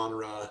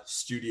genre,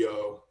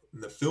 studio,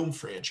 and the film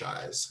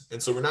franchise.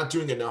 And so we're not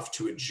doing enough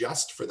to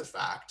adjust for the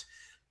fact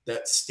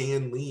that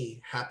Stan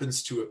Lee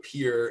happens to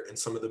appear in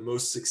some of the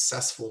most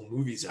successful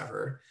movies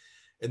ever.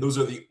 And those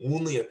are the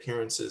only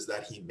appearances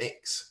that he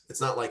makes.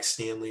 It's not like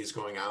Stan Lee is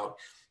going out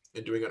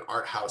and doing an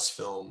art house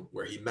film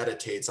where he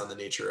meditates on the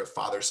nature of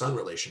father-son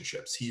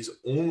relationships. He's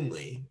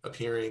only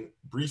appearing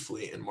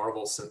briefly in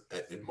Marvel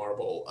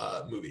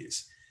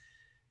movies.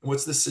 And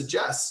what this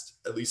suggests,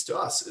 at least to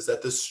us, is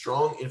that this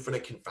strong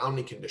infinite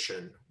confounding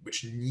condition,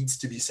 which needs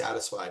to be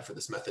satisfied for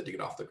this method to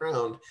get off the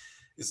ground,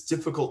 is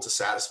difficult to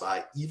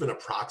satisfy even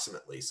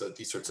approximately, so that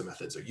these sorts of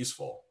methods are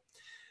useful.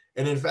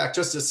 And in fact,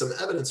 just as some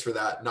evidence for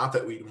that, not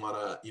that we'd want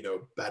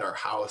to, bet our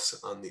house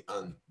on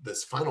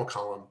this final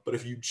column, but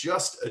if you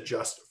just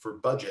adjust for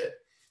budget,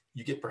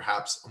 you get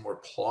perhaps a more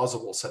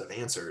plausible set of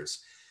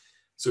answers.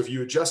 So if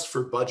you adjust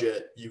for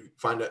budget, you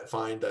find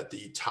that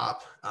the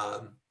top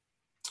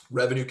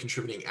revenue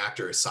contributing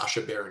actor is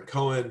Sacha Baron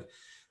Cohen,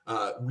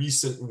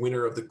 recent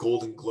winner of the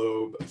Golden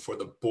Globe for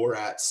the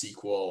Borat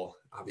sequel,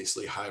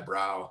 obviously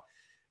highbrow.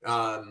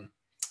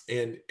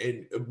 And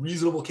a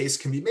reasonable case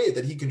can be made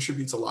that he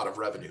contributes a lot of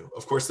revenue.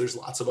 Of course, there's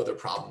lots of other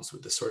problems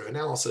with this sort of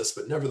analysis,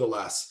 but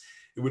nevertheless,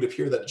 it would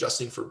appear that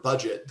adjusting for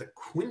budget, the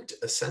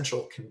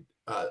quintessential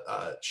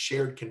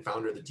shared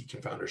confounder the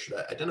deconfounder should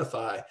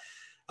identify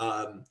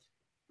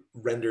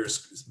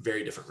renders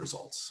very different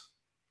results.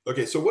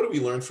 Okay, so what do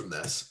we learn from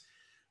this?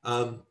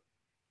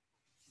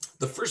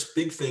 The first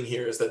big thing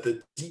here is that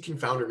the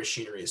deconfounder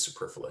machinery is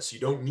superfluous. You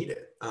don't need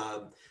it.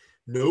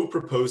 No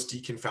proposed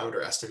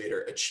deconfounder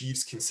estimator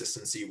achieves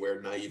consistency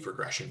where naive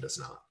regression does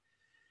not.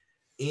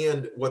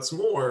 And what's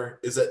more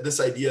is that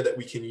this idea that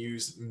we can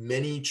use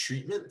many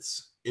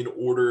treatments in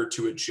order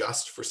to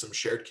adjust for some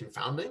shared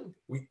confounding,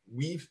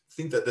 we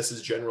think that this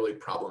is generally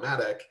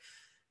problematic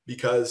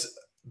because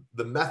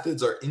the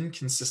methods are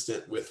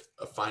inconsistent with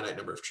a finite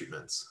number of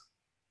treatments.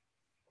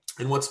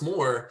 And what's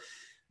more,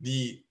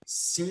 the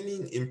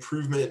seeming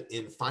improvement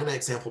in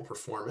finite sample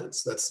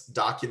performance that's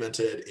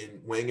documented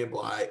in Wang and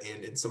Bly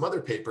and in some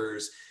other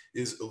papers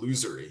is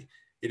illusory.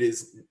 It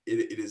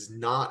is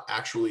not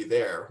actually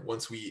there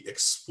once we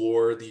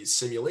explore these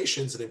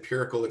simulations and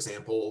empirical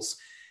examples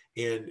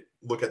and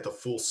look at the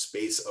full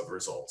space of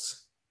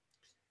results.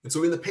 And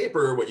so in the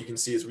paper, what you can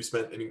see is we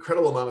spent an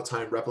incredible amount of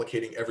time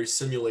replicating every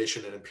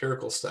simulation and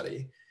empirical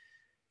study.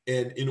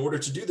 And in order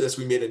to do this,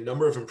 we made a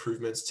number of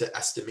improvements to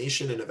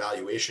estimation and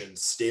evaluation,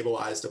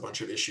 stabilized a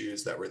bunch of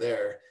issues that were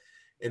there,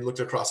 and looked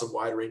across a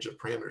wide range of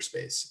parameter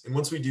space. And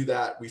once we do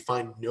that, we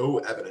find no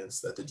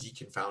evidence that the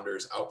deconfounder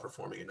is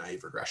outperforming a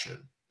naive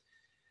regression.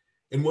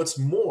 And what's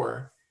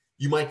more,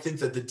 you might think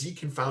that the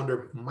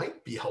deconfounder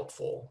might be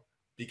helpful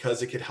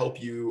because it could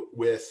help you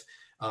with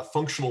a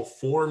functional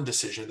form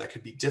decision that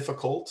could be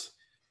difficult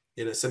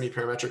in a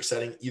semi-parametric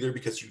setting, either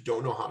because you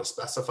don't know how to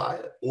specify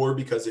it or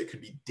because it could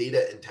be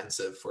data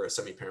intensive for a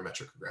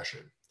semi-parametric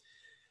regression.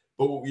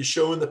 But what we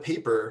show in the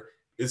paper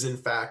is, in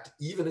fact,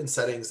 even in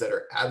settings that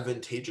are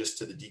advantageous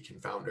to the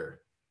deconfounder,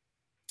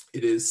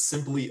 it is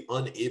simply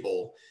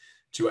unable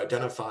to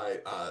identify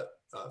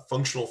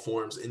functional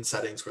forms in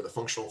settings where the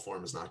functional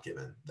form is not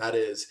given. That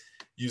is,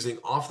 using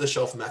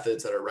off-the-shelf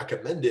methods that are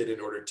recommended in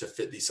order to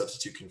fit these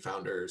substitute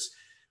confounders,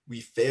 we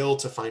fail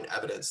to find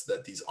evidence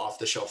that these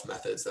off-the-shelf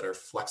methods that are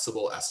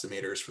flexible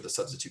estimators for the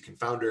substitute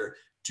confounder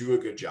do a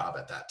good job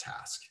at that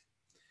task.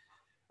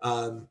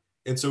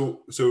 And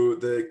so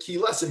the key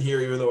lesson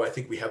here, even though I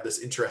think we have this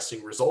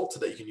interesting result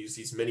that you can use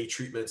these many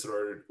treatments in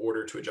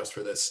order to adjust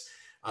for this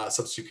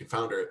substitute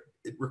confounder,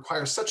 it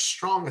requires such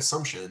strong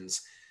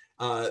assumptions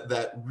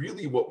that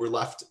really what we're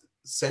left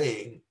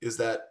saying is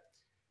that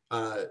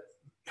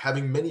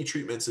having many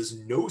treatments is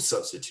no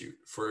substitute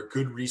for a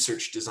good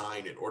research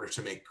design in order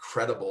to make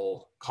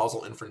credible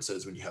causal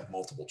inferences when you have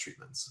multiple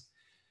treatments.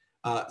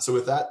 So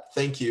with that,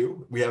 thank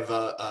you. We have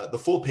the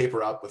full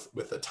paper up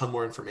with a ton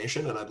more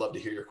information, and I'd love to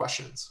hear your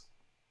questions.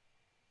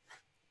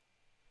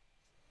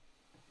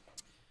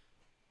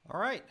 All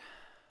right.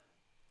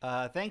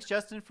 Thanks,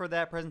 Justin, for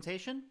that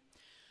presentation.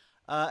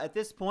 At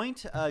this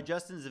point,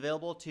 Justin is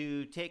available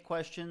to take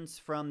questions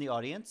from the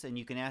audience, and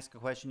you can ask a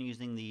question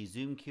using the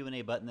Zoom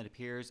Q&A button that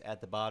appears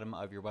at the bottom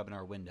of your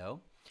webinar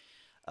window.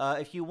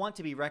 If you want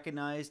to be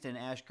recognized and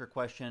ask your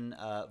question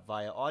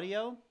via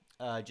audio,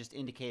 just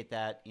indicate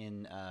that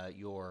in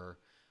your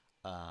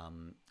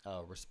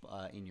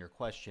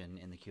question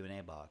in the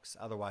Q&A box.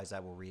 Otherwise, I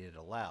will read it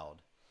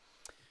aloud.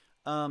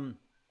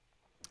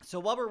 So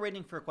while we're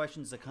waiting for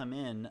questions to come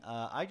in,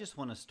 I just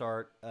want to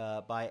start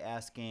by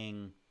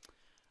asking,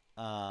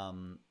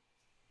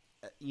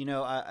 you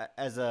know,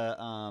 as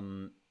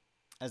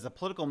a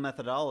political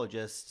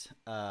methodologist,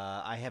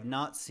 I have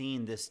not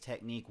seen this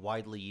technique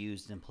widely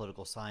used in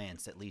political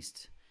science, at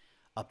least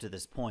up to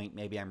this point.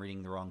 Maybe I'm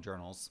reading the wrong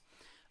journals,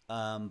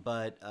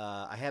 but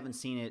I haven't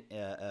seen it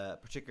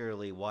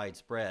particularly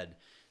widespread.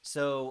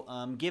 So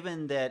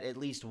given that at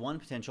least one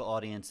potential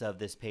audience of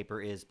this paper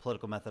is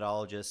political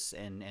methodologists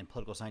and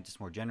political scientists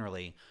more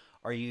generally,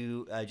 are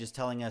you just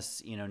telling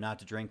us, you know, not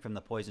to drink from the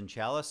poison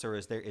chalice, or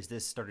is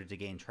this started to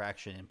gain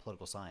traction in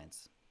political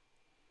science?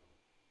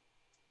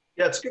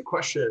 Yeah, it's a good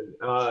question.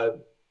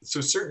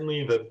 So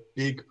certainly the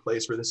big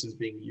place where this is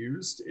being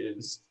used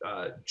is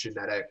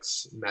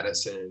genetics,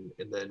 medicine,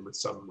 and then with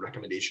some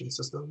recommendation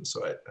systems.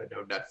 So I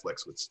know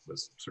Netflix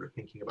was sort of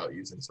thinking about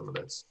using some of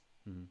this.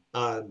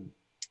 Mm-hmm.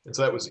 And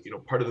so that was, you know,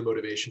 part of the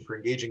motivation for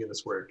engaging in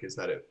this work is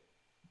that it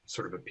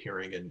sort of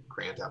appearing in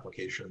grant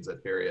applications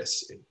at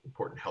various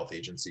important health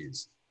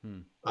agencies.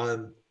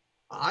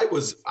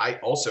 I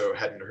also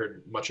hadn't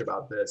heard much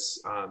about this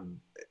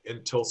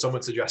until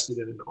someone suggested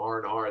in an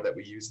R&R that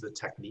we use the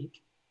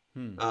technique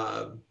in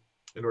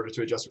order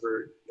to adjust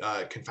for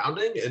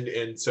confounding.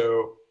 And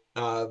so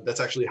that's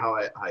actually how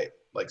I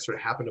like sort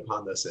of happened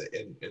upon this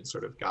and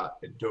sort of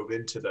dove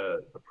into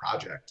the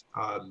project.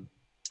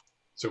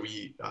 So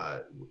we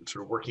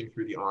sort of working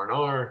through the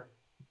R&R,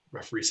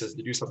 referee says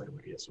to do something. I'm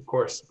like, yes, of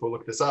course, go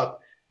look this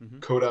up,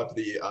 code up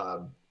the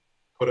how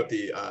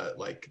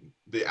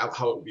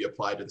it would be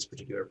applied to this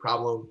particular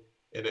problem.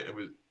 And it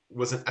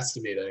wasn't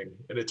estimating.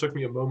 And it took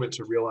me a moment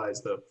to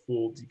realize the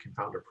full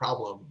deconfounder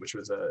problem, which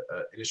was an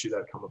issue that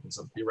had come up in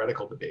some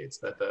theoretical debates,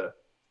 that the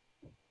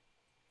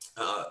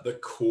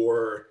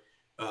core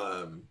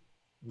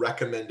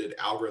recommended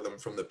algorithm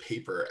from the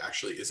paper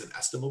actually isn't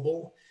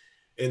estimable.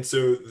 And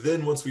so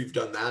then once we've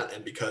done that,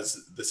 and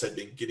because this had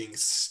been getting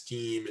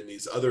steam in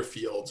these other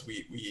fields,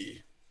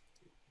 we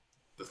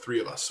the three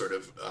of us sort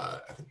of,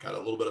 I think, got a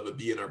little bit of a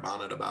bee in our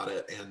bonnet about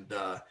it and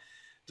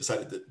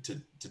decided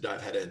to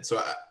dive head in.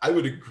 So I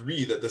would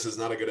agree that this is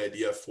not a good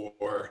idea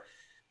for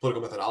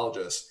political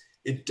methodologists.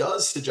 It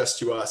does suggest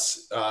to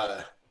us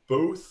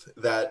both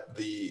that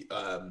the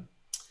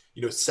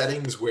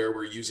settings where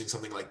we're using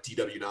something like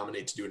DW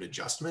nominate to do an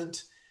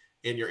adjustment,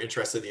 and you're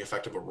interested in the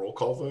effect of a roll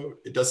call vote,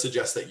 it does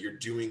suggest that you're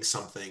doing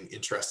something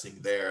interesting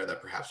there that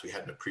perhaps we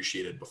hadn't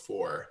appreciated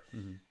before,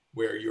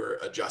 where you're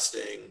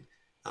adjusting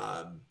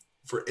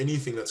for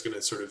anything that's going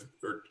to sort of,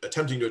 or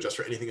attempting to adjust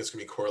for anything that's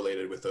going to be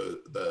correlated with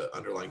the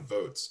underlying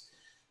votes.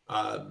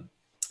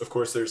 Of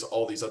course, there's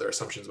all these other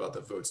assumptions about the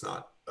votes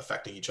not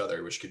affecting each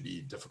other, which could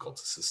be difficult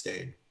to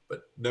sustain.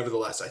 But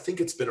nevertheless, I think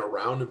it's been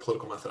around in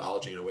political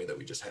methodology in a way that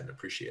we just hadn't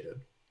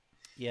appreciated.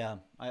 Yeah,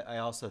 I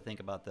also think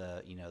about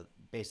the,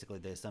 basically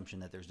the assumption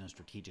that there's no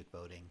strategic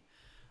voting,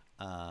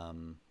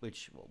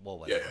 which, well,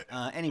 whatever.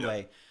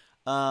 Anyway,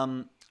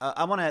 I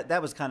want to,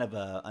 that was kind of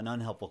an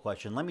unhelpful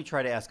question. Let me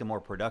try to ask a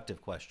more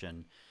productive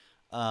question.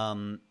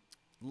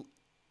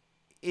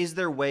 Is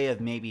there a way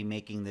of maybe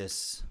making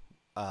this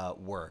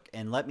work?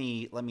 And let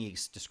me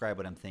describe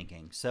what I'm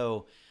thinking.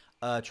 So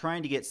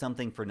trying to get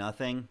something for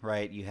nothing,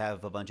 right? You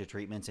have a bunch of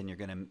treatments and you're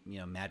going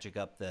to, magic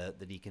up the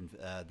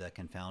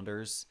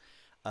confounders.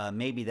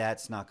 Maybe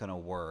that's not going to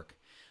work.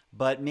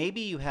 But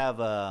maybe you have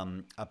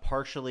a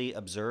partially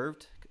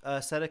observed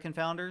set of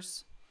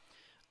confounders.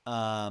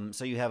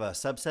 So you have a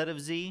subset of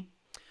Z,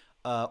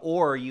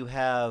 or you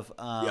have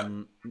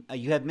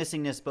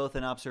missingness both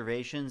in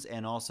observations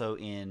and also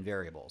in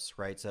variables,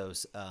 right? So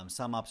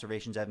some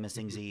observations have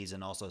missing Z's,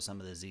 and also some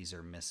of the Z's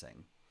are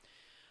missing.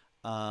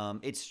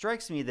 It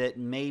strikes me that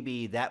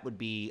maybe that would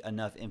be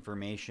enough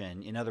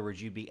information. In other words,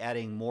 you'd be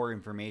adding more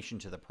information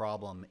to the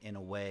problem in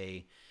a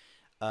way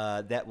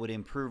that would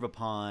improve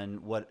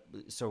upon what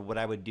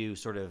I would do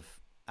sort of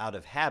out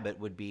of habit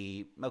would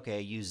be, okay,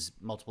 use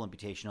multiple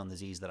imputation on the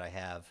Z's that I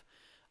have,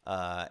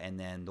 and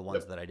then the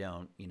ones that I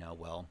don't,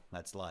 well,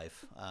 that's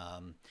life.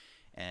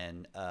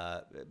 And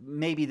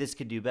maybe this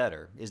could do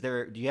better.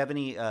 Do you have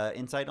any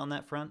insight on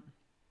that front?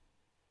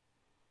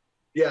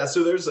 Yeah,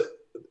 so there's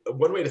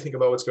one way to think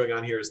about what's going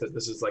on here is that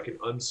this is like an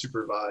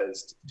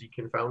unsupervised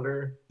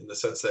deconfounder, in the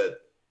sense that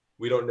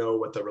we don't know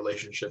what the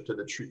relationship to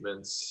the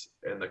treatments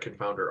and the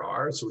confounder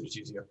are. So we're just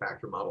using a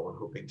factor model and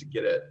hoping to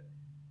get it.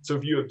 So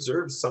if you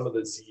observe some of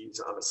the Z's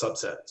on a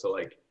subset, so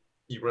like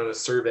you run a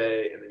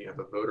survey and then you have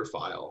a voter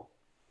file,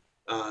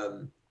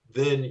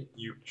 then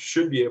you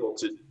should be able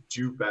to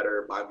do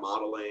better by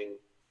modeling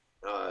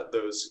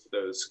those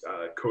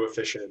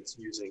coefficients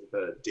using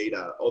the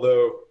data.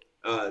 Although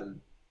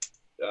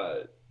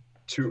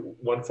to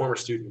one former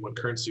student, one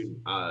current student,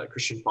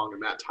 Christian Fong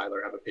and Matt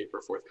Tyler have a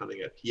paper forthcoming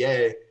at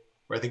PA,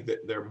 where I think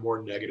that they're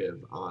more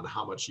negative on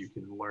how much you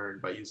can learn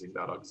by using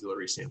that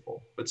auxiliary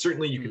sample. But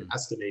certainly you can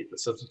estimate the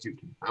substitute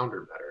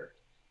confounder better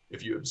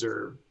if you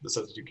observe the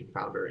substitute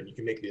confounder, and you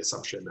can make the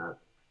assumption that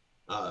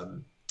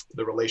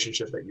the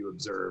relationship that you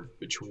observe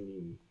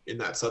in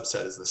that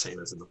subset is the same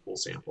as in the full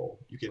sample.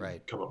 You can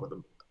come up with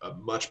a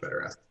much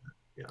better estimate.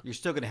 Yeah. You're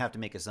still going to have to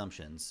make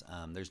assumptions.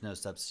 There's no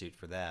substitute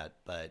for that,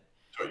 but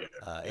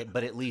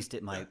but at least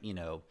it might,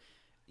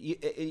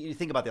 you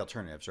think about the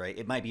alternatives, right?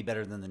 It might be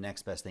better than the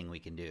next best thing we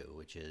can do,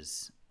 which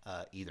is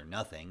either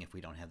nothing if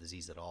we don't have the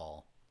Z's at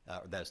all,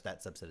 or that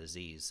subset of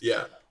Z's,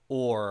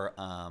 or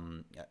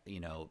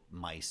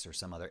mice or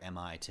some other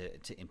MI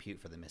to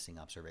impute for the missing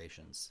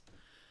observations.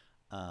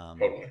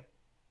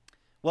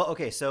 Well,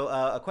 okay, so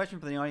a question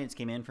from the audience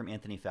came in from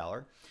Anthony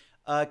Fowler.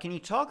 Can you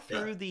talk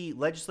through the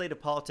legislative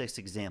politics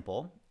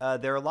example?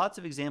 There are lots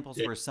of examples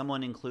where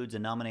someone includes a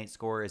nominate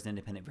score as an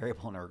independent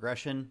variable in a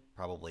regression,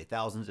 probably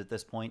thousands at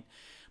this point.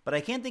 But I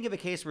can't think of a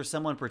case where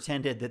someone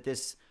pretended that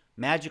this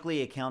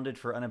magically accounted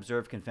for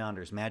unobserved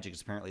confounders. Magic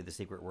is apparently the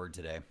secret word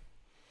today.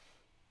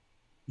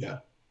 Yeah.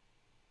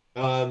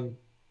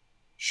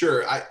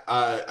 Sure.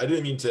 I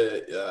didn't mean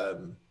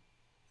to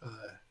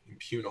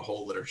impugn a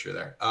whole literature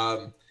there.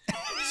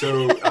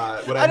 So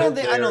what I don't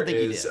think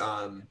is,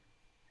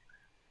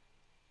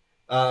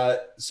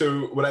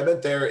 so what I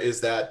meant there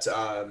is that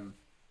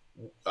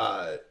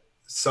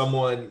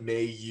someone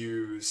may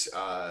use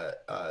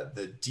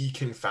the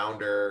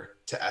deconfounder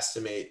to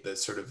estimate the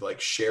sort of like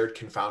shared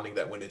confounding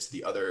that went into the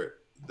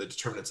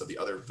determinants of the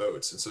other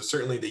votes. And so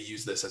certainly they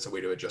use this as a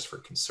way to adjust for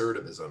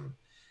conservatism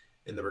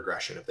in the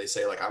regression. If they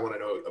say, like, I want to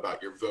know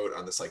about your vote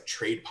on this like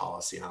trade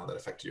policy and how that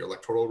affected your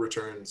electoral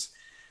returns.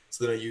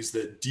 So then I use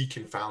the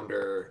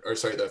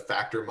the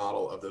factor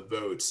model of the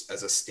votes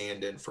as a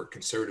stand-in for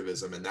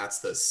conservatism. And that's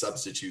the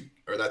substitute,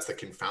 or that's the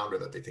confounder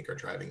that they think are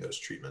driving those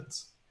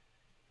treatments.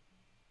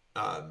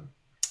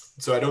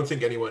 So I don't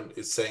think anyone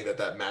is saying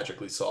that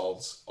magically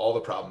solves all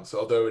the problems,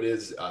 although it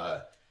is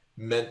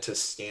meant to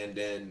stand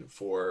in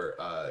for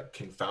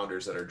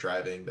confounders that are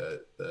driving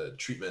the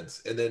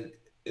treatments. And then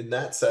in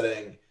that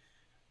setting,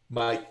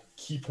 my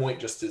key point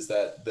just is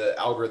that the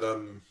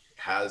algorithm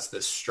has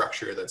this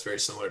structure that's very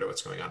similar to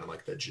what's going on in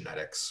like the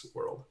genetics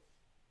world.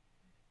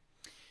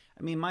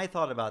 I mean, my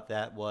thought about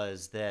that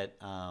was that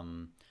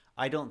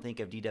I don't think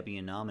of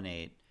DW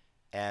nominate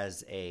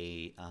as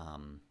an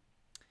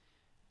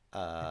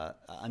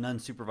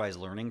unsupervised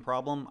learning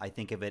problem. I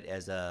think of it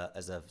as a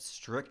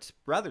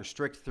rather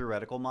strict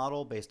theoretical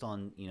model based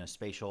on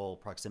spatial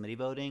proximity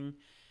voting,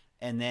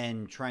 and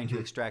then trying to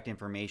extract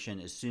information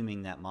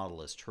assuming that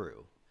model is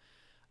true.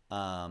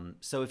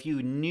 So if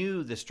you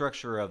knew the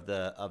structure of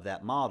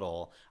that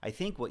model, I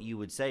think what you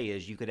would say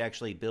is you could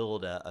actually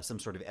build some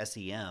sort of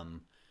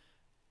SEM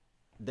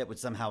that would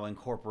somehow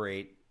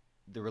incorporate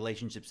the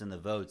relationships in the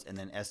votes and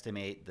then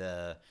estimate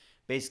the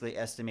basically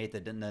estimate the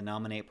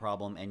denominate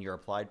problem and your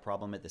applied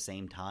problem at the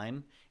same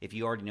time. If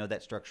you already know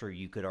that structure,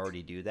 you could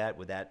already do that.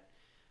 With that,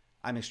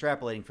 I'm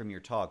extrapolating from your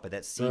talk, but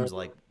that seems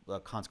like a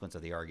consequence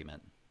of the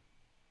argument.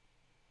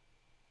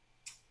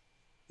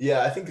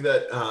 Yeah, I think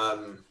that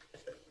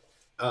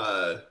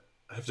I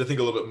have to think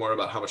a little bit more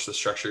about how much the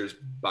structure is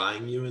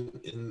buying you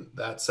in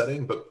that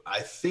setting. But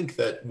I think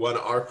that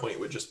our point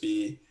would just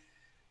be,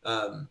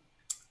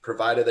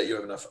 provided that you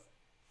have enough,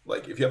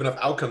 like if you have enough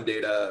outcome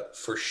data,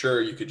 for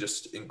sure you could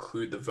just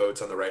include the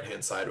votes on the right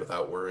hand side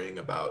without worrying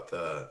about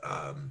what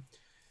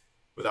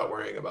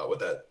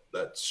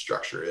that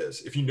structure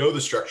is. If you know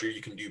the structure,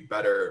 you can do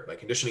better by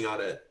conditioning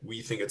on it.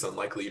 We think it's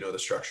unlikely you know the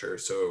structure,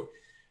 so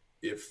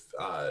if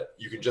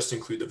you can just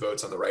include the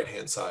votes on the right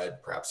hand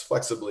side, perhaps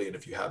flexibly, and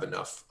if you have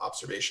enough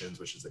observations,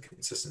 which is the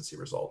consistency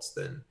results,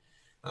 then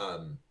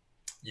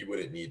you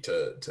wouldn't need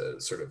to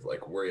sort of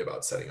like worry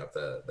about setting up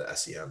the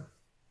SEM,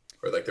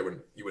 or like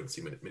you wouldn't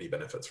see many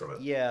benefits from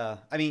it. Yeah,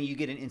 I mean, you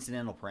get an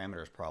incidental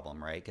parameters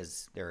problem, right?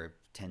 Because there are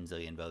 10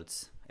 zillion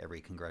votes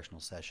every congressional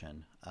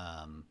session.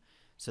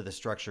 So the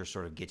structure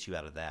sort of gets you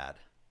out of that.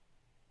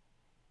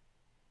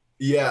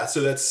 Yeah,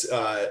 so that's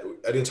I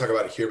didn't talk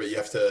about it here, but you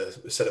have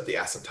to set up the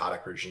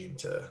asymptotic regime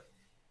to,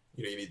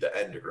 you need the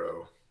n to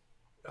grow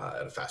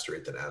at a faster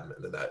rate than m,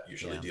 and then that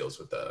usually deals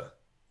with the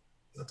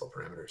mental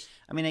parameters.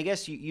 I mean, I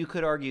guess you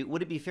could argue,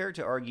 would it be fair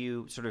to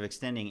argue, sort of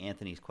extending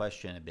Anthony's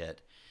question a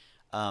bit,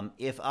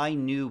 if I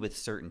knew with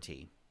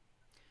certainty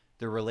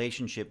the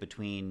relationship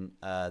between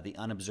the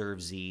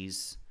unobserved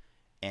z's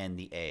and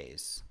the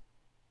a's,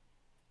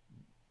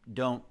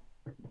 don't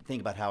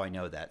think about how I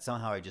know that,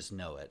 somehow I just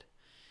know it,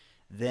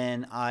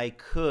 then I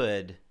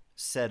could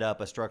set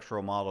up a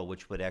structural model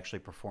which would actually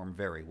perform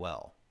very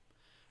well,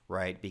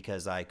 right?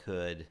 Because I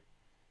could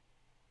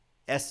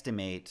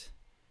estimate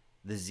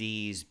the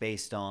z's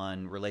based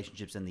on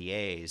relationships in the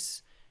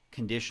a's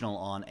conditional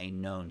on a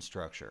known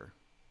structure.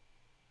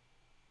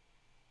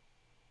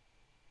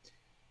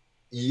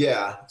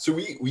 Yeah, so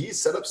we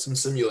set up some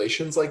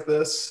simulations like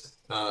this.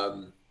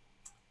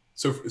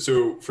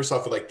 So first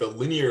off, like the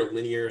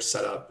linear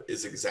setup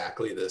is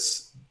exactly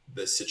this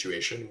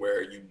situation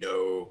where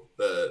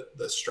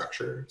the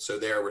structure. So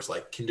there was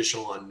like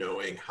conditional on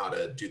knowing how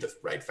to do the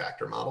right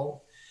factor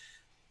model,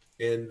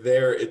 and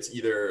there it's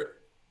either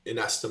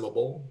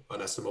unestimable,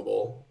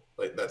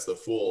 like that's the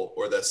full,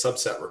 or the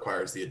subset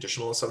requires the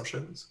additional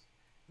assumptions.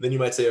 Then you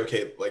might say,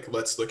 okay, like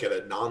let's look at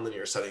a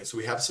nonlinear setting. So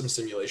we have some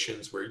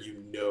simulations where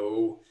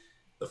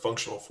the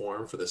functional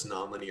form for this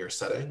nonlinear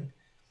setting,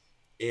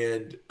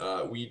 and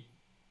we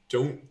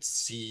don't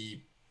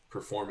see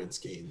performance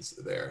gains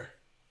there.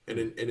 And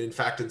in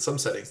fact, in some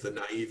settings, the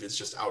naive is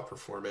just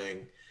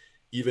outperforming,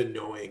 even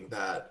knowing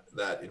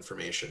that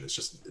information is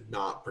just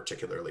not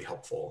particularly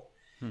helpful.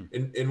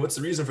 And what's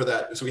the reason for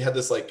that? So we had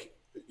this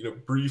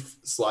brief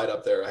slide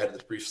up there. I had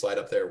this brief slide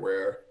up there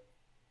where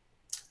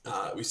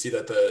we see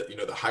that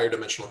the higher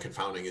dimensional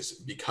confounding is,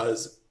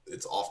 because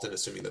it's often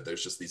assuming that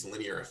there's just these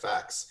linear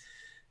effects.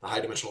 The high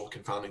dimensional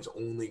confounding is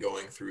only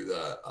going through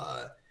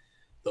the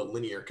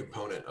linear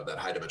component of that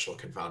high dimensional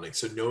confounding.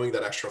 So knowing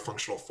that extra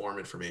functional form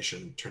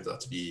information turns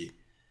out to be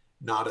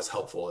not as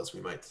helpful as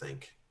we might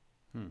think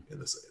in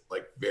this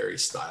like very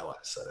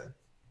stylized setting.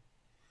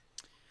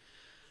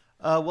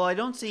 Well, I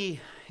don't see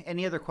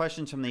any other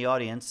questions from the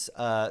audience,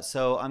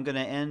 so I'm going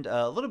to end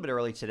a little bit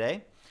early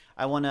today.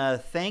 I want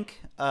to thank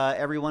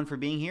everyone for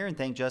being here, and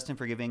thank Justin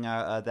for giving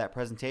that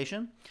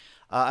presentation.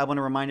 I want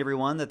to remind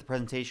everyone that the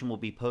presentation will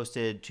be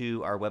posted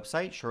to our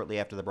website shortly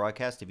after the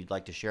broadcast if you'd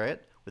like to share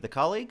it with a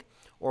colleague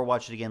or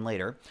watch it again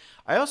later.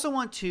 I also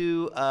want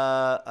to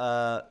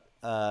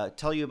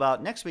tell you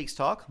about next week's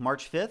talk,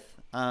 March 5th.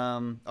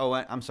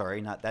 I'm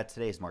sorry, not that.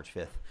 Today's March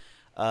 5th.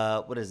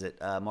 What is it?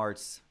 March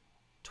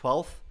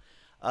 12th.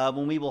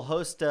 When we will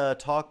host a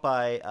talk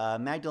by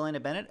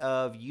Magdalena Bennett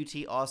of UT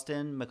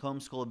Austin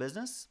Macomb School of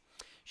Business.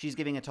 She's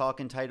giving a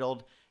talk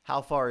entitled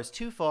 "How Far is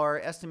Too Far?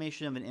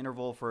 Estimation of an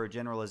Interval for a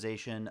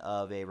Generalization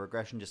of a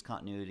Regression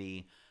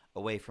Discontinuity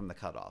Away from the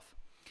Cutoff."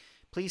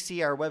 Please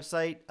see our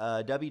website,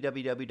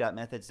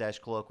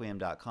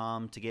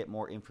 www.methods-colloquium.com, to get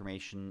more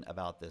information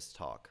about this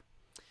talk.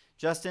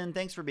 Justin,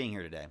 thanks for being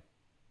here today.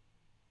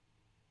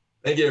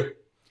 Thank you.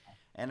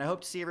 And I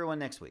hope to see everyone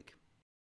next week.